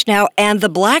Frankish now and the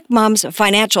Black Mums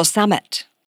Financial Summit.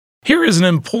 Here is an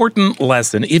important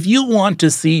lesson. If you want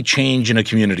to see change in a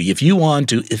community, if you want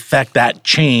to effect that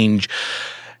change,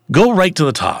 go right to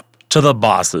the top, to the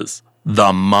bosses,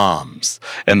 the moms.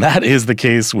 And that is the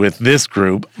case with this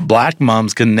group, Black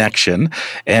Moms Connection,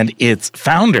 and its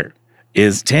founder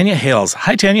is Tanya Hales.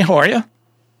 Hi, Tanya. How are you?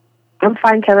 I'm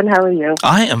fine, Kevin. How are you?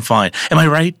 I am fine. Am I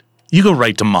right? You go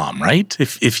right to mom, right?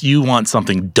 If you want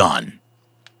something done.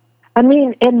 I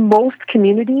mean, in most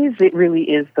communities, it really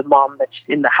is the mom that's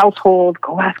in the household.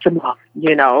 Go ask your mom,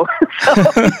 So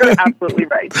you're absolutely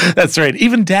right. That's right.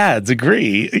 Even dads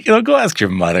agree. Go ask your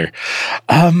mother.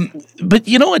 But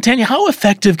you know what, Tanya, how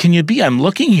effective can you be? I'm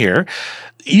looking here.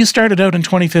 You started out in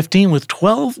 2015 with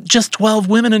just 12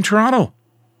 women in Toronto.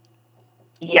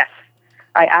 Yes.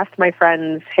 I asked my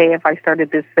friends, hey, if I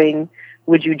started this thing,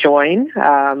 would you join?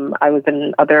 I was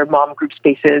in other mom group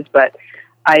spaces, but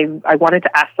I wanted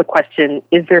to ask the question,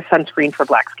 is there sunscreen for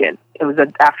black skin? It was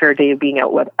after a day of being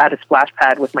out at a splash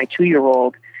pad with my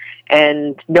 2-year-old,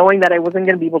 and knowing that I wasn't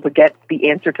going to be able to get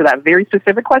the answer to that very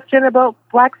specific question about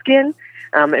black skin,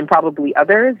 and probably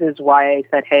others, is why I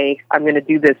said, hey, I'm going to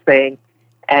do this thing.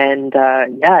 And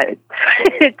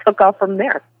it took off from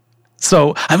there.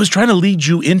 So I was trying to lead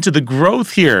you into the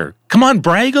growth here. Come on,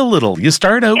 brag a little. You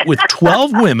start out with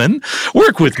 12 women.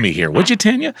 Work with me here, would you,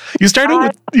 Tanya? You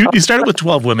started with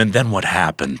 12 women. Then what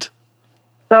happened?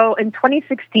 So in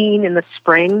 2016, in the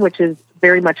spring, which is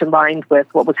very much aligned with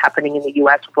what was happening in the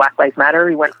U.S. with Black Lives Matter,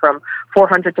 we went from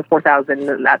 400 to 4,000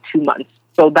 in that 2 months.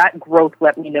 So that growth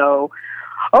let me know,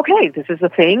 okay, this is a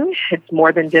thing. It's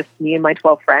more than just me and my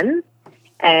 12 friends.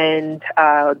 And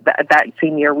that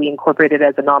same year, we incorporated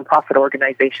as a nonprofit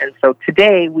organization. So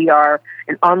today, we are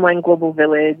an online global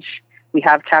village. We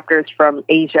have chapters from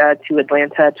Asia to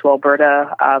Atlanta to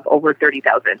Alberta of over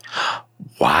 30,000.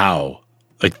 Wow.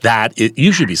 Like that,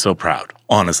 you should be so proud,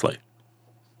 honestly.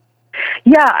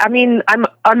 Yeah, I mean,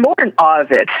 I'm more in awe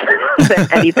of it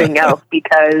than anything else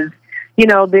because,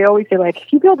 they always say, like,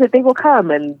 if you build it, they will come.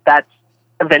 And that's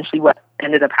eventually what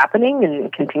ended up happening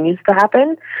and continues to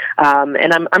happen.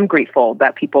 And I'm grateful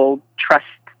that people trust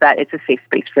that it's a safe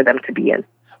space for them to be in.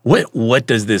 What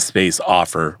does this space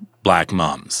offer Black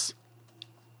moms?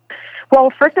 Well,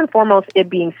 first and foremost, it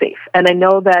being safe. And I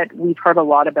know that we've heard a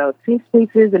lot about safe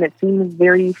spaces, and it seems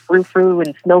very frou-frou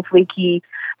and snowflakey.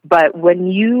 But when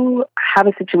you have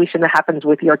a situation that happens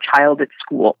with your child at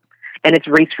school, and it's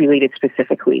race-related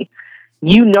specifically,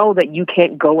 you know that you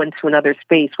can't go into another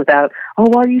space without,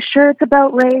 oh, are you sure it's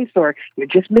about race? Or you're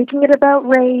just making it about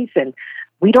race, and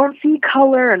we don't see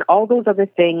color, and all those other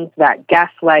things that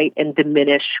gaslight and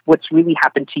diminish what's really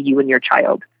happened to you and your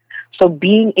child. So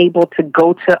being able to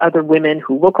go to other women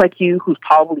who look like you, who've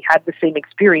probably had the same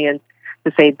experience,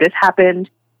 to say, this happened,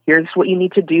 here's what you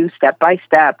need to do step by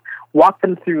step, walk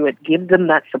them through it, give them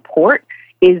that support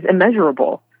is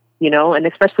immeasurable, and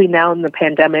especially now in the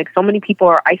pandemic, so many people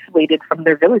are isolated from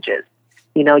their villages.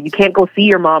 You can't go see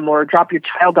your mom or drop your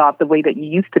child off the way that you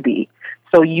used to be.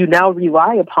 So you now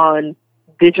rely upon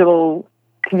digital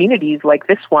communities like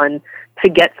this one to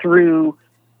get through,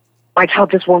 my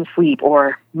child just won't sleep,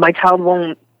 or my child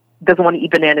doesn't want to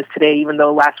eat bananas today, even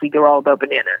though last week they were all about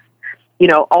bananas.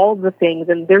 All the things.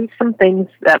 And there's some things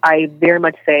that I very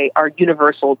much say are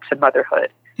universal to motherhood.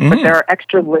 Mm-hmm. But there are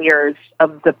extra layers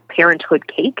of the parenthood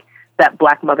cake that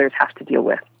Black mothers have to deal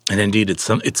with. And indeed, it's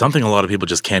something a lot of people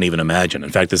just can't even imagine. In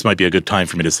fact, this might be a good time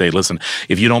for me to say, listen,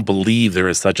 if you don't believe there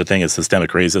is such a thing as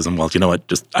systemic racism, well, you know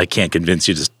what? I can't convince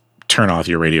you. Just turn off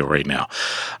your radio right now.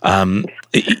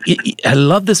 I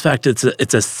love this fact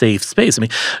it's a safe space. I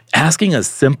mean, asking a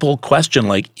simple question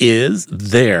like, is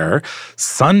there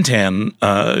sunblock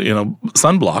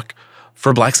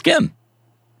for Black skin?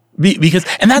 Because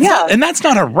that's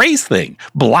not a race thing.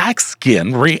 Black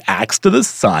skin reacts to the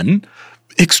sun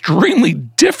extremely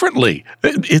differently.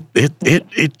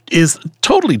 It is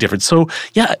totally different. So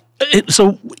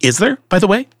so is there, by the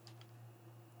way?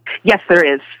 Yes, there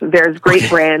is. There's great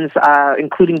brands,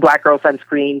 including Black Girl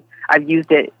Sunscreen. I've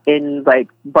used it in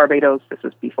Barbados. This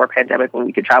was before pandemic when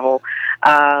we could travel.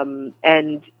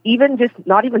 And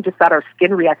not even just that, our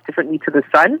skin reacts differently to the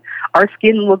sun. Our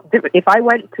skin looks different. If I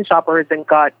went to Shoppers and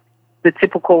got the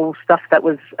typical stuff that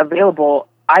was available,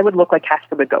 I would look like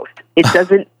Casper the Ghost. It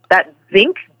doesn't, that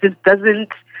zinc just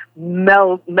doesn't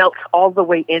melt all the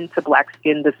way into Black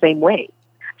skin the same way.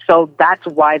 So that's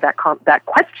why that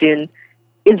question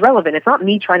is relevant. It's not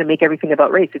me trying to make everything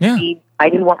about race. It's me. I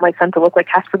didn't want my son to look like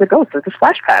Casper the Ghost with a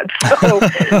splash pad. So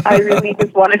I really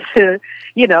just wanted to,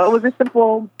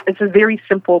 it's a very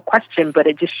simple question, but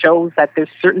it just shows that there's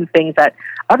certain things that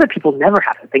other people never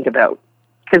have to think about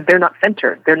because they're not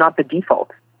centered. They're not the default,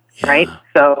 right?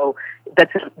 So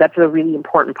that's a really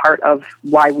important part of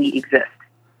why we exist.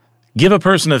 Give a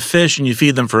person a fish and you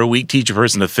feed them for a week. Teach a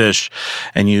person to fish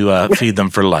and you feed them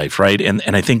for life, right? And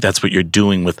I think that's what you're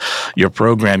doing with your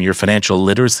program, your financial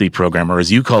literacy program, or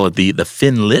as you call it, the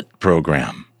FinLit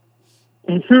program.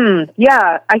 Mm-hmm.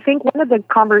 Yeah, I think one of the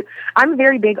I'm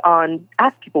very big on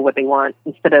ask people what they want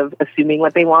instead of assuming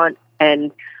what they want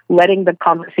and letting the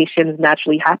conversations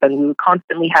naturally happen. We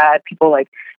constantly had people like,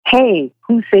 hey,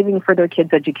 who's saving for their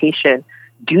kids' education?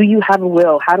 Do you have a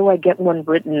will? How do I get one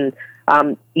written?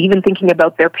 Even thinking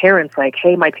about their parents, like,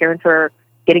 hey, my parents are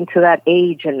getting to that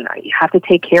age and I have to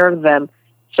take care of them.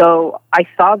 So I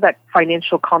saw that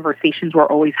financial conversations were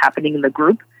always happening in the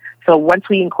group. So once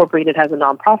we incorporated as a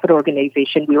nonprofit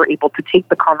organization, we were able to take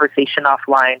the conversation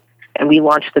offline and we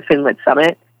launched the FinLit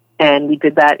Summit. And we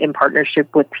did that in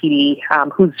partnership with PD,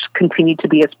 who's continued to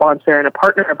be a sponsor and a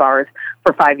partner of ours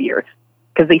for 5 years.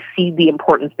 Because they see the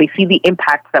importance, they see the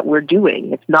impact that we're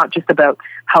doing. It's not just about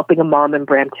helping a mom in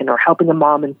Brampton or helping a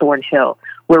mom in Thornhill.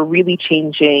 We're really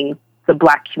changing the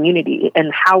Black community.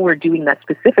 And how we're doing that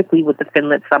specifically with the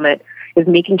FinLit Summit is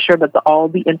making sure that all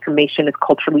the information is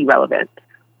culturally relevant.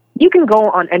 You can go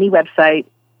on any website,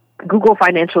 Google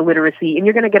financial literacy, and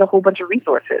you're going to get a whole bunch of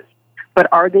resources. But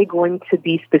are they going to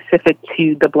be specific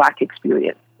to the Black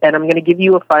experience? And I'm going to give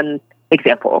you a fun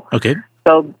example. Okay.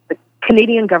 So the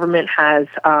Canadian government has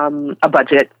a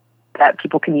budget that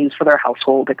people can use for their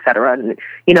household, et cetera. And,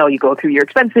 you go through your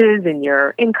expenses and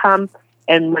your income.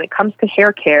 And when it comes to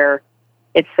hair care,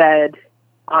 it said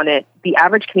on it, the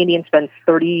average Canadian spends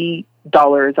 $30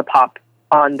 a pop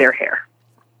on their hair.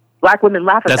 Black women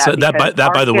laugh at that.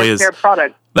 That by the way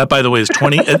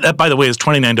is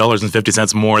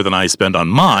 $29.50 more than I spend on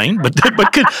mine. But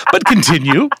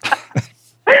continue.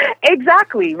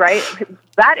 Exactly, right?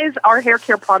 That is our hair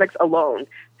care products alone.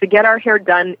 To get our hair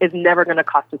done is never going to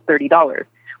cost us $30,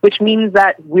 which means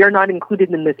that we're not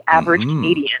included in this average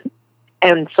Canadian.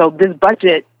 And so this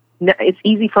budget, it's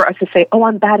easy for us to say, oh,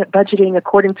 I'm bad at budgeting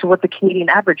according to what the Canadian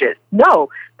average is. No,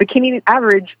 the Canadian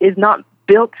average is not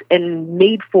built and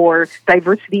made for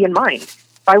diversity in mind.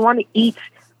 If I want to eat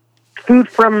food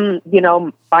from,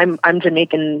 I'm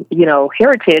Jamaican,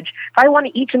 heritage. If I want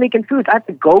to eat Jamaican foods, I have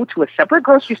to go to a separate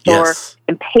grocery store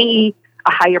and pay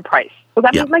a higher price. So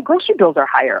that means my grocery bills are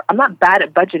higher. I'm not bad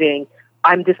at budgeting.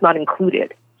 I'm just not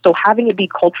included. So having it be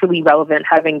culturally relevant,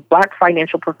 having Black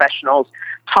financial professionals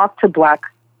talk to Black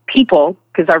people,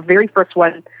 because our very first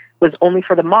one was only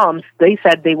for the moms. They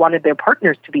said they wanted their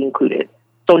partners to be included.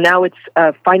 So now it's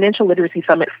a financial literacy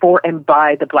summit for and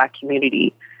by the Black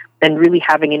community, and really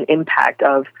having an impact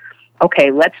of,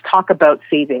 okay, let's talk about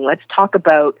saving. Let's talk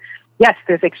about, yes,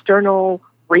 there's external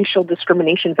racial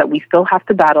discriminations that we still have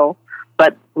to battle,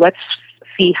 but let's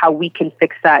see how we can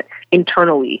fix that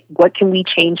internally. What can we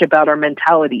change about our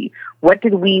mentality? What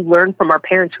did we learn from our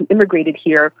parents who immigrated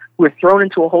here, who were thrown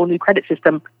into a whole new credit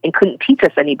system and couldn't teach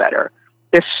us any better?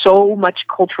 There's so much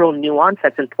cultural nuance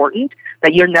that's important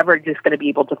that you're never just going to be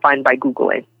able to find by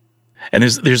Googling. And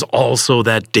there's also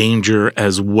that danger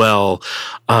as well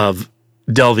of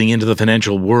delving into the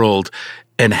financial world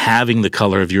and having the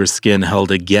color of your skin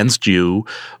held against you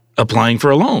applying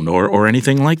for a loan or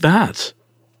anything like that.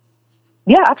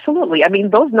 Yeah, absolutely. I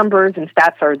mean, those numbers and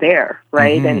stats are there,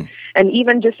 right? Mm-hmm. And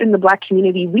even just in the Black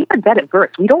community, we are debt averse.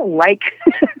 We don't like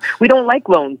we don't like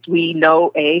loans. We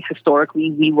know historically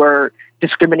we were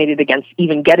discriminated against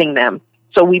even getting them.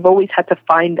 So we've always had to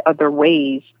find other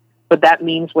ways. But that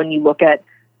means when you look at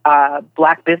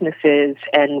Black businesses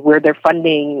and where their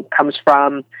funding comes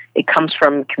from, it comes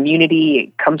from community.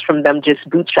 It comes from them just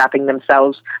bootstrapping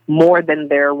themselves more than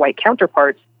their white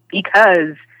counterparts,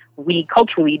 because we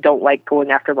culturally don't like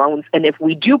going after loans. And if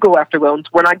we do go after loans,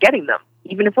 we're not getting them,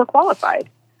 even if we're qualified.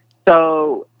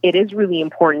 So it is really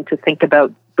important to think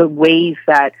about the ways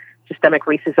that systemic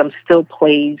racism still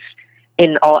plays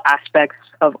in all aspects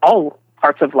of all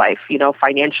parts of life,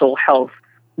 financial, health,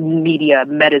 media,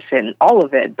 medicine, all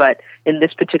of it. But in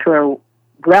this particular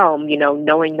realm,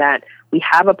 knowing that we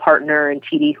have a partner in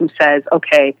TD who says,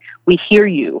 okay, we hear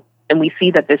you, and we see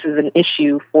that this is an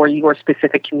issue for your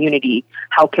specific community.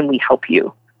 How can we help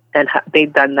you? And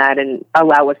they've done that and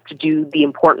allow us to do the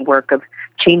important work of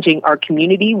changing our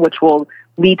community, which will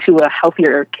lead to a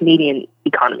healthier Canadian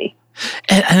economy.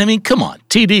 And I mean, come on,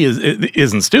 TD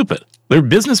isn't stupid. They're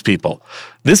business people.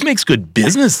 This makes good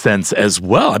business sense as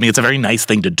well. I mean, it's a very nice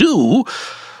thing to do,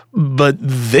 but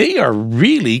they are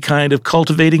really kind of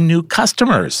cultivating new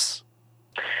customers.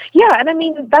 Yeah, and I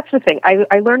mean, that's the thing.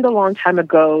 I learned a long time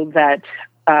ago that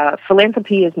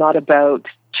philanthropy is not about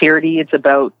charity, it's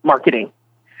about marketing,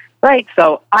 right?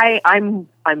 So I'm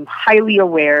highly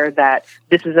aware that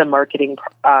this is a marketing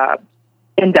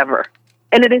endeavor,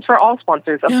 and it is for all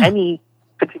sponsors of any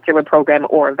particular program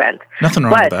or event. Nothing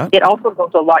wrong with that. But it also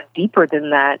goes a lot deeper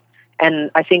than that.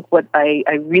 And I think what I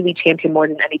really champion more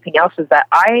than anything else is that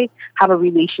I have a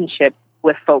relationship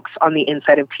with folks on the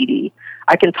inside of TD.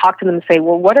 I can talk to them and say,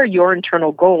 well, what are your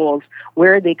internal goals?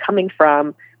 Where are they coming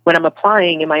from? When I'm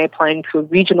applying, am I applying to a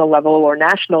regional level or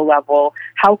national level?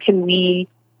 How can we,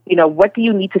 what do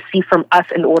you need to see from us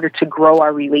in order to grow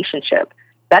our relationship?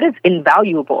 That is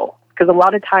invaluable, because a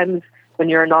lot of times when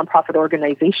you're a nonprofit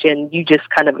organization, you just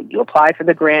you apply for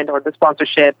the grant or the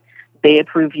sponsorship, they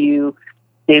approve you,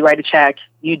 they write a check,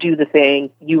 you do the thing,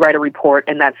 you write a report,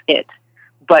 and that's it.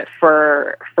 But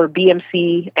for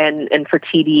BMC and for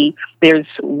TD, there's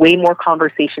way more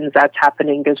conversations that's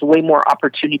happening. There's way more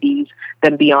opportunities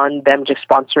than beyond them just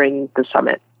sponsoring the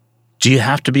summit. Do you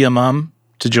have to be a mom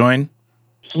to join?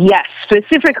 Yes.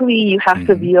 Specifically, you have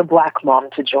to be a Black mom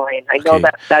to join. I know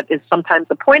that is sometimes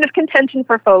a point of contention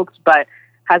for folks, but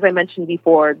as I mentioned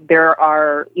before, there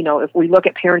are, if we look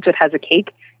at parenthood as a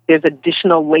cake, there's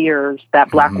additional layers that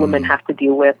Black women have to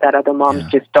deal with that other moms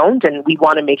just don't. And we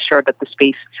want to make sure that the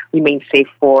space remains safe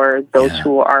for those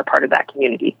who are part of that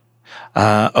community.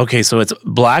 Okay, so it's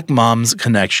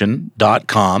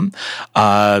blackmomsconnection.com.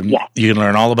 You can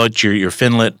learn all about your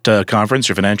FinLit conference,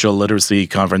 your financial literacy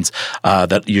conference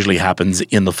that usually happens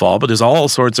in the fall. But there's all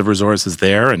sorts of resources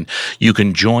there, and you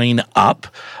can join up.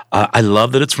 I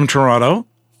love that it's from Toronto,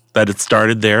 that it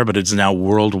started there, but it's now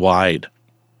worldwide.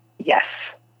 Yes.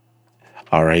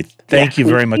 All right. Thank you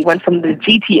very much. We went from the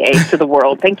GTA to the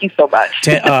world. Thank you so much.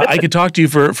 I could talk to you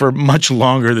for much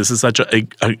longer. This is such an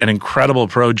incredible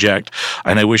project,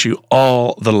 and I wish you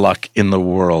all the luck in the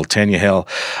world. Tanya Hill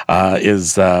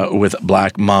is with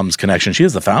Black Moms Connection. She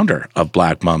is the founder of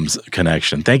Black Moms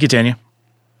Connection. Thank you, Tanya.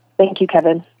 Thank you,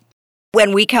 Kevin.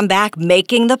 When we come back,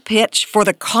 making the pitch for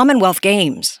the Commonwealth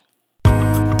Games.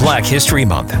 Black History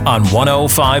Month on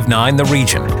 105.9 The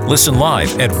Region. Listen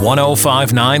live at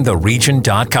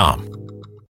 1059theregion.com.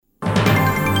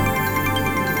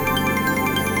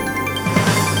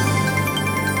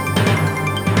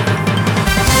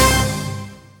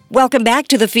 Welcome back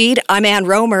to The Feed. I'm Ann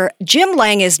Rohmer. Jim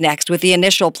Lang is next with the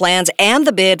initial plans and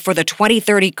the bid for the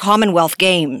 2030 Commonwealth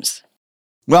Games.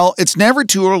 Well, it's never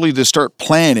too early to start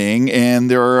planning, and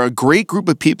there are a great group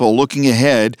of people looking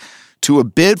ahead to a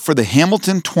bid for the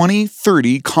Hamilton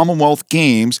 2030 Commonwealth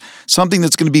Games, something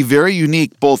that's going to be very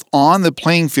unique both on the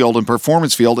playing field and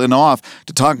performance field and off.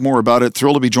 To talk more about it,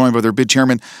 thrilled to be joined by their bid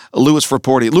chairman, Louis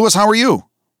Frapporti. Louis, how are you?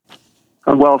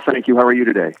 I'm well, thank you. How are you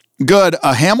today? Good.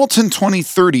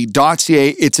 Hamilton2030.ca,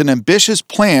 it's an ambitious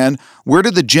plan. Where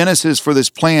did the genesis for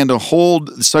this plan to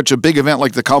hold such a big event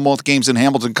like the Commonwealth Games in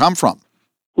Hamilton come from?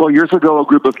 Well, years ago, a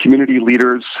group of community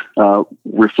leaders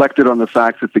reflected on the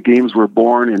fact that the Games were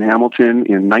born in Hamilton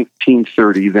in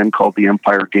 1930, then called the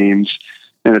Empire Games,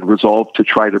 and had resolved to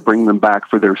try to bring them back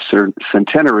for their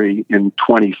centenary in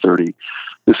 2030.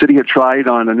 The city had tried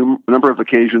on a number of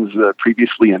occasions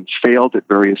previously and failed at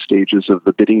various stages of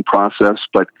the bidding process,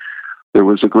 but there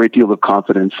was a great deal of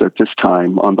confidence at this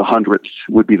time on the 100th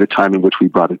would be the time in which we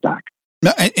brought it back.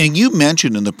 Now, and you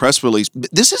mentioned in the press release,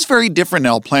 this is very different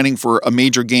now, planning for a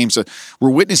major games. We're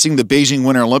witnessing the Beijing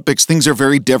Winter Olympics. Things are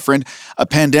very different. A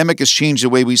pandemic has changed the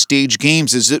way we stage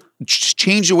games. Has it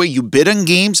changed the way you bid on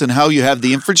games and how you have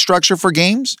the infrastructure for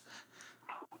games?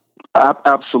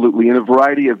 Absolutely, in a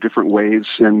variety of different ways.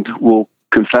 And we'll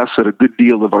confess that a good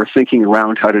deal of our thinking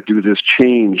around how to do this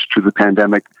changed through the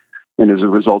pandemic and as a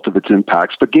result of its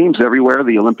impacts. But games everywhere,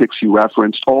 the Olympics you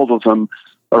referenced, all of them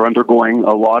are undergoing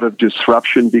a lot of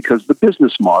disruption because the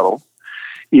business model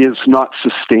is not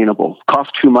sustainable.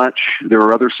 Costs too much. There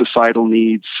are other societal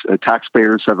needs.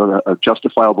 Taxpayers have a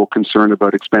justifiable concern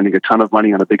about expending a ton of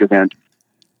money on a big event.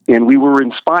 And we were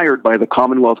inspired by the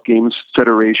Commonwealth Games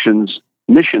Federation's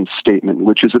mission statement,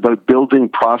 which is about building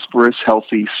prosperous,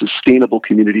 healthy, sustainable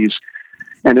communities.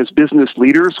 And as business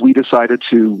leaders, we decided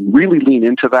to really lean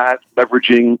into that,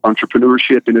 leveraging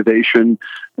entrepreneurship, innovation,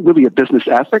 really a business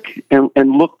ethic, and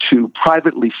look to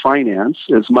privately finance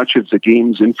as much of the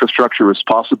games infrastructure as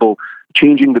possible,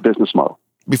 changing the business model.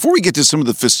 Before we get to some of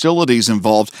the facilities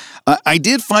involved, I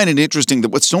did find it interesting that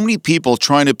with so many people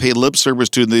trying to pay lip service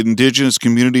to the Indigenous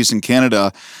communities in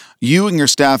Canada, you and your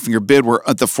staff and your bid were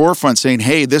at the forefront saying,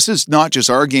 hey, this is not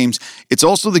just our games, it's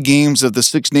also the games of the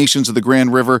Six Nations of the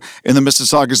Grand River and the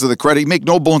Mississaugas of the Credit. Make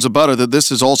no bones about it that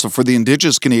this is also for the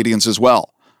Indigenous Canadians as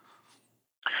well.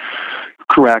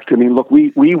 Correct. I mean, look,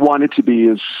 we wanted to be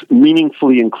as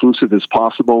meaningfully inclusive as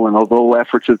possible, and although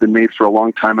efforts have been made for a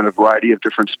long time in a variety of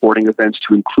different sporting events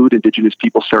to include Indigenous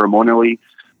people ceremonially,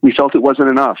 we felt it wasn't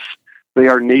enough. They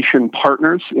are nation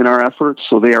partners in our efforts,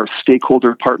 so they are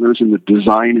stakeholder partners in the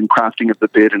design and crafting of the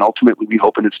bid, and ultimately we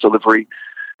hope in its delivery.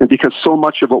 And because so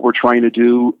much of what we're trying to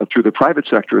do through the private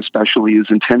sector especially is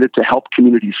intended to help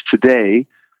communities today,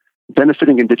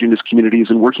 benefiting Indigenous communities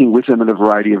and working with them in a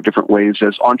variety of different ways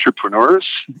as entrepreneurs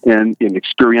and in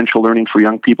experiential learning for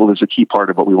young people is a key part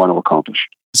of what we want to accomplish.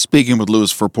 Speaking with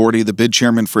Louis Frapporti, the bid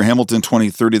chairman for Hamilton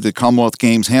 2030, the Commonwealth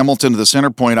Games, Hamilton, the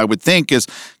center point, I would think, is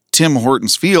Tim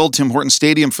Hortons Field, Tim Hortons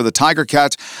Stadium for the Tiger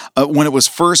Cats. When it was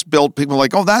first built, people were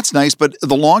like, oh, that's nice. But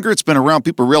the longer it's been around,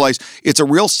 people realize it's a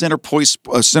real center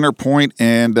point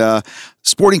and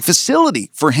sporting facility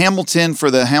for Hamilton, for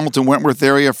the Hamilton-Wentworth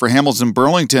area, for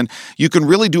Hamilton-Burlington. You can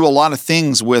really do a lot of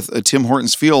things with Tim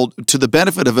Hortons Field to the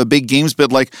benefit of a big games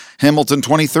bid like Hamilton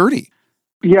 2030.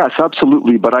 Yes,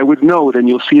 absolutely. But I would note, and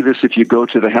you'll see this if you go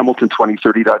to the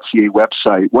Hamilton2030.ca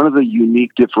website, one of the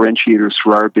unique differentiators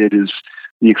for our bid is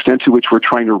the extent to which we're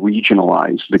trying to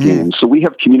regionalize the games. So we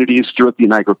have communities throughout the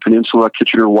Niagara Peninsula,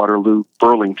 Kitchener, Waterloo,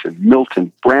 Burlington,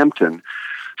 Milton, Brampton,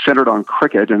 centered on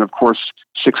cricket, and of course,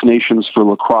 Six Nations for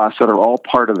lacrosse that are all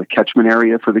part of the catchment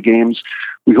area for the games.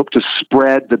 We hope to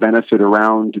spread the benefit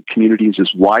around communities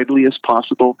as widely as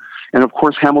possible. And of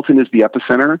course, Hamilton is the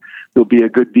epicenter. There'll be a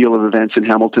good deal of events in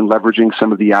Hamilton leveraging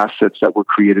some of the assets that were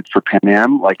created for Pan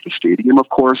Am, like the stadium, of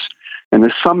course. And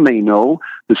as some may know,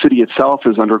 the city itself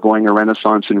is undergoing a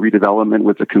renaissance and redevelopment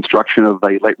with the construction of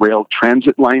the light rail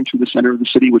transit line through the center of the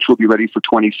city, which will be ready for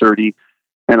 2030,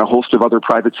 and a host of other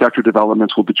private sector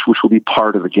developments which will be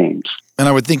part of the games. And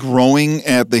I would think rowing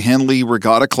at the Henley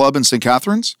Regatta Club in St.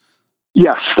 Catharines?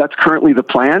 Yes, that's currently the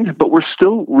plan, but we're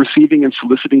still receiving and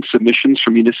soliciting submissions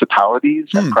from municipalities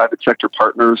and private sector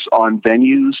partners on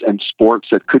venues and sports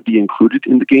that could be included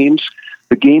in the games.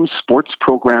 The Games sports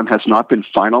program has not been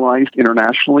finalized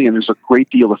internationally, and there's a great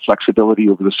deal of flexibility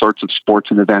over the sorts of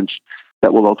sports and events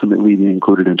that will ultimately be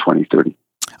included in 2030.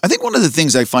 I think one of the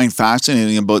things I find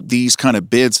fascinating about these kind of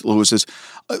bids, Louis, is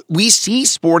we see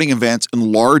sporting events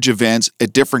and large events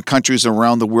at different countries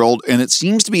around the world, and it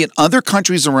seems to be in other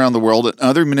countries around the world and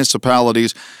other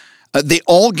municipalities, they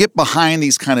all get behind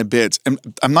these kind of bids. And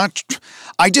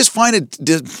I just find it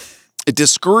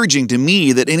discouraging to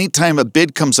me that anytime a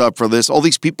bid comes up for this, all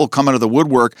these people come out of the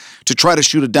woodwork to try to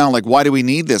shoot it down. Like, why do we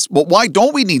need this? Well, why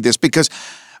don't we need this? Because,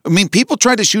 I mean, people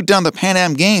tried to shoot down the Pan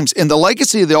Am Games, and the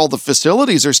legacy of all the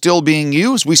facilities are still being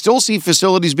used. We still see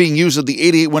facilities being used at the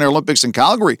 88 Winter Olympics in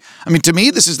Calgary. I mean, to me,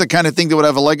 this is the kind of thing that would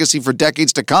have a legacy for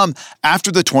decades to come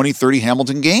after the 2030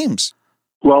 Hamilton Games.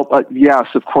 Well, yes,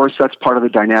 of course, that's part of the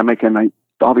dynamic, and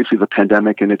obviously the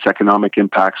pandemic and its economic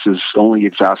impacts has only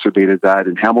exacerbated that.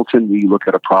 In Hamilton, we look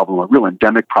at a real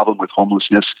endemic problem with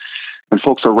homelessness. And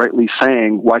folks are rightly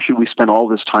saying, why should we spend all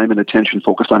this time and attention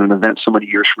focused on an event so many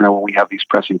years from now when we have these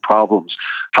pressing problems?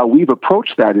 How we've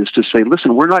approached that is to say,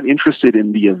 listen, we're not interested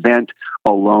in the event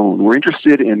alone. We're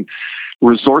interested in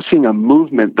resourcing a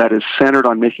movement that is centered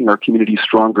on making our community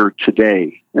stronger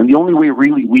today. And the only way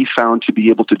really we found to be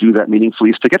able to do that meaningfully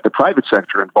is to get the private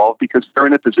sector involved, because they're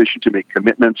in a position to make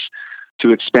commitments,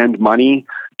 to expend money,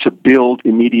 to build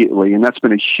immediately. And that's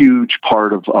been a huge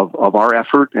part of our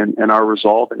effort and our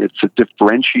resolve. And it's a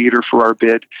differentiator for our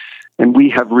bid. And we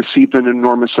have received an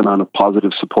enormous amount of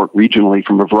positive support regionally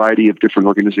from a variety of different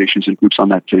organizations and groups on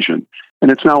that vision. And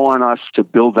it's now on us to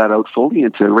build that out fully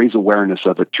and to raise awareness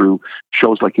of it through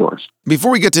shows like yours.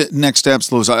 Before we get to next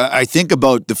steps, Louis, I think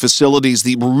about the facilities,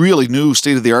 the really new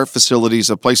state-of-the-art facilities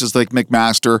of places like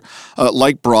McMaster,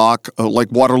 like Brock,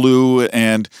 like Waterloo,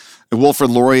 and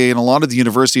Wilfrid Laurier, and a lot of the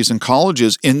universities and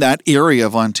colleges in that area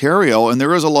of Ontario. And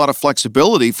there is a lot of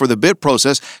flexibility for the bid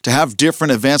process to have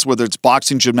different events, whether it's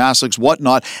boxing, gymnastics,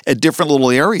 whatnot, at different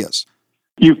little areas.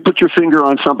 You've put your finger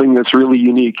on something that's really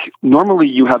unique. Normally,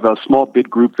 you have a small bid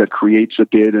group that creates a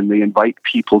bid and they invite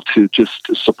people to just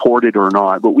support it or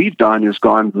not. What we've done is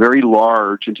gone very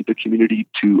large into the community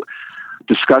to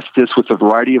discuss this with a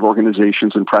variety of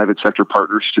organizations and private sector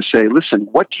partners to say, listen,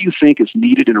 what do you think is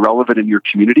needed and relevant in your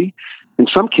community? In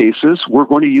some cases, we're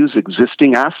going to use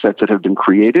existing assets that have been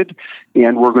created,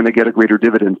 and we're going to get a greater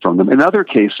dividend from them. In other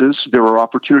cases, there are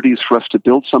opportunities for us to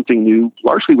build something new,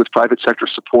 largely with private sector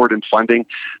support and funding,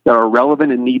 that are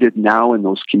relevant and needed now in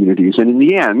those communities. And in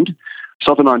the end,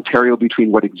 Southern Ontario,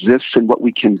 between what exists and what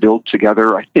we can build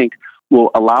together, I think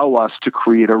will allow us to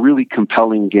create a really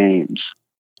compelling games.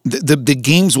 The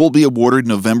games will be awarded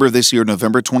November this year,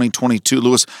 November 2022.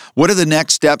 Louis, what are the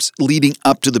next steps leading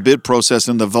up to the bid process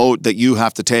and the vote that you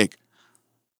have to take?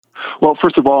 Well,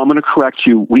 first of all, I'm going to correct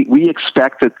you. We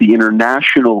expect that the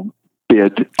international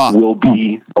bid will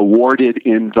be awarded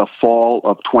in the fall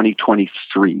of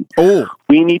 2023. Oh,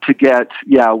 we need to get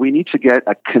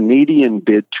a Canadian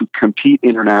bid to compete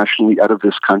internationally out of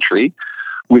this country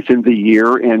within the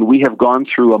year, and we have gone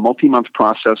through a multi-month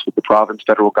process with the province,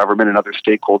 federal government, and other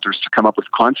stakeholders to come up with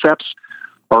concepts.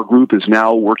 Our group is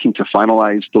now working to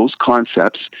finalize those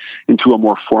concepts into a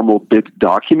more formal bid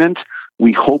document.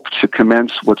 We hope to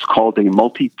commence what's called a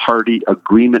multi-party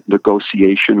agreement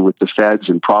negotiation with the feds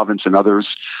and province and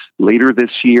others later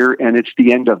this year, and it's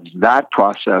the end of that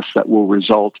process that will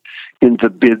result in the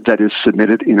bid that is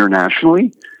submitted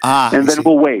internationally. And then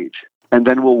we'll wait. And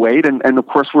of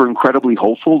course, we're incredibly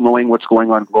hopeful, knowing what's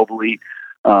going on globally.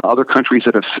 Other countries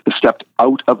that have stepped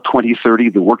out of 2030,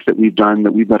 the work that we've done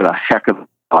a heck of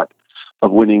a lot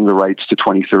of winning the rights to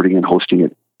 2030 and hosting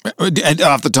it. And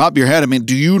off the top of your head, I mean,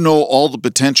 do you know all the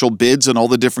potential bids in all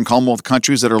the different Commonwealth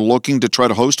countries that are looking to try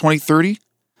to host 2030?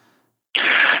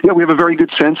 Yeah, we have a very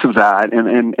good sense of that.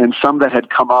 And some that had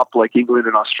come up, like England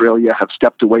and Australia, have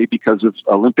stepped away because of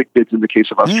Olympic bids in the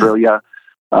case of Australia.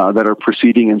 That are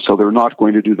proceeding, and so they're not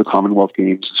going to do the Commonwealth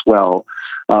Games as well.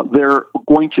 They're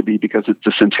going to be, because it's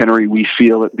the centenary, we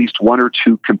feel at least one or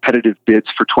two competitive bids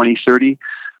for 2030,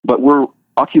 but we're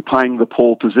occupying the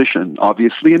pole position,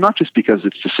 obviously, and not just because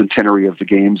it's the centenary of the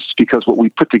Games, it's because what we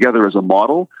put together as a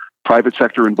model, private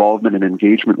sector involvement and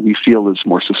engagement, we feel is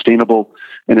more sustainable,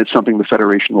 and it's something the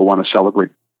Federation will want to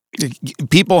celebrate.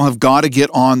 People have got to get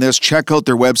on this. Check out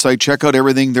their website. Check out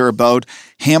everything they're about.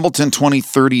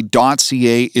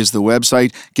 Hamilton2030.ca is the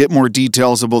website. Get more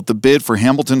details about the bid for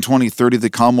Hamilton 2030, the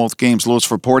Commonwealth Games. Louis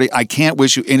Frapporti, I can't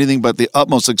wish you anything but the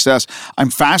utmost success. I'm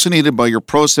fascinated by your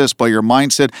process, by your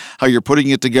mindset, how you're putting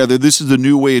it together. This is the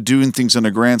new way of doing things on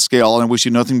a grand scale, and I wish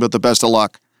you nothing but the best of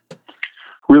luck.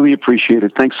 Really appreciate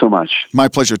it. Thanks so much. My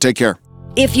pleasure. Take care.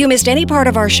 If you missed any part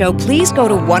of our show, please go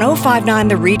to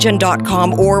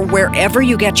 1059theregion.com or wherever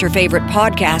you get your favorite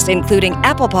podcasts, including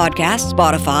Apple Podcasts,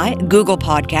 Spotify, Google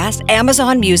Podcasts,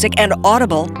 Amazon Music, and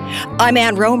Audible. I'm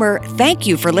Ann Rohmer. Thank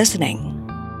you for listening.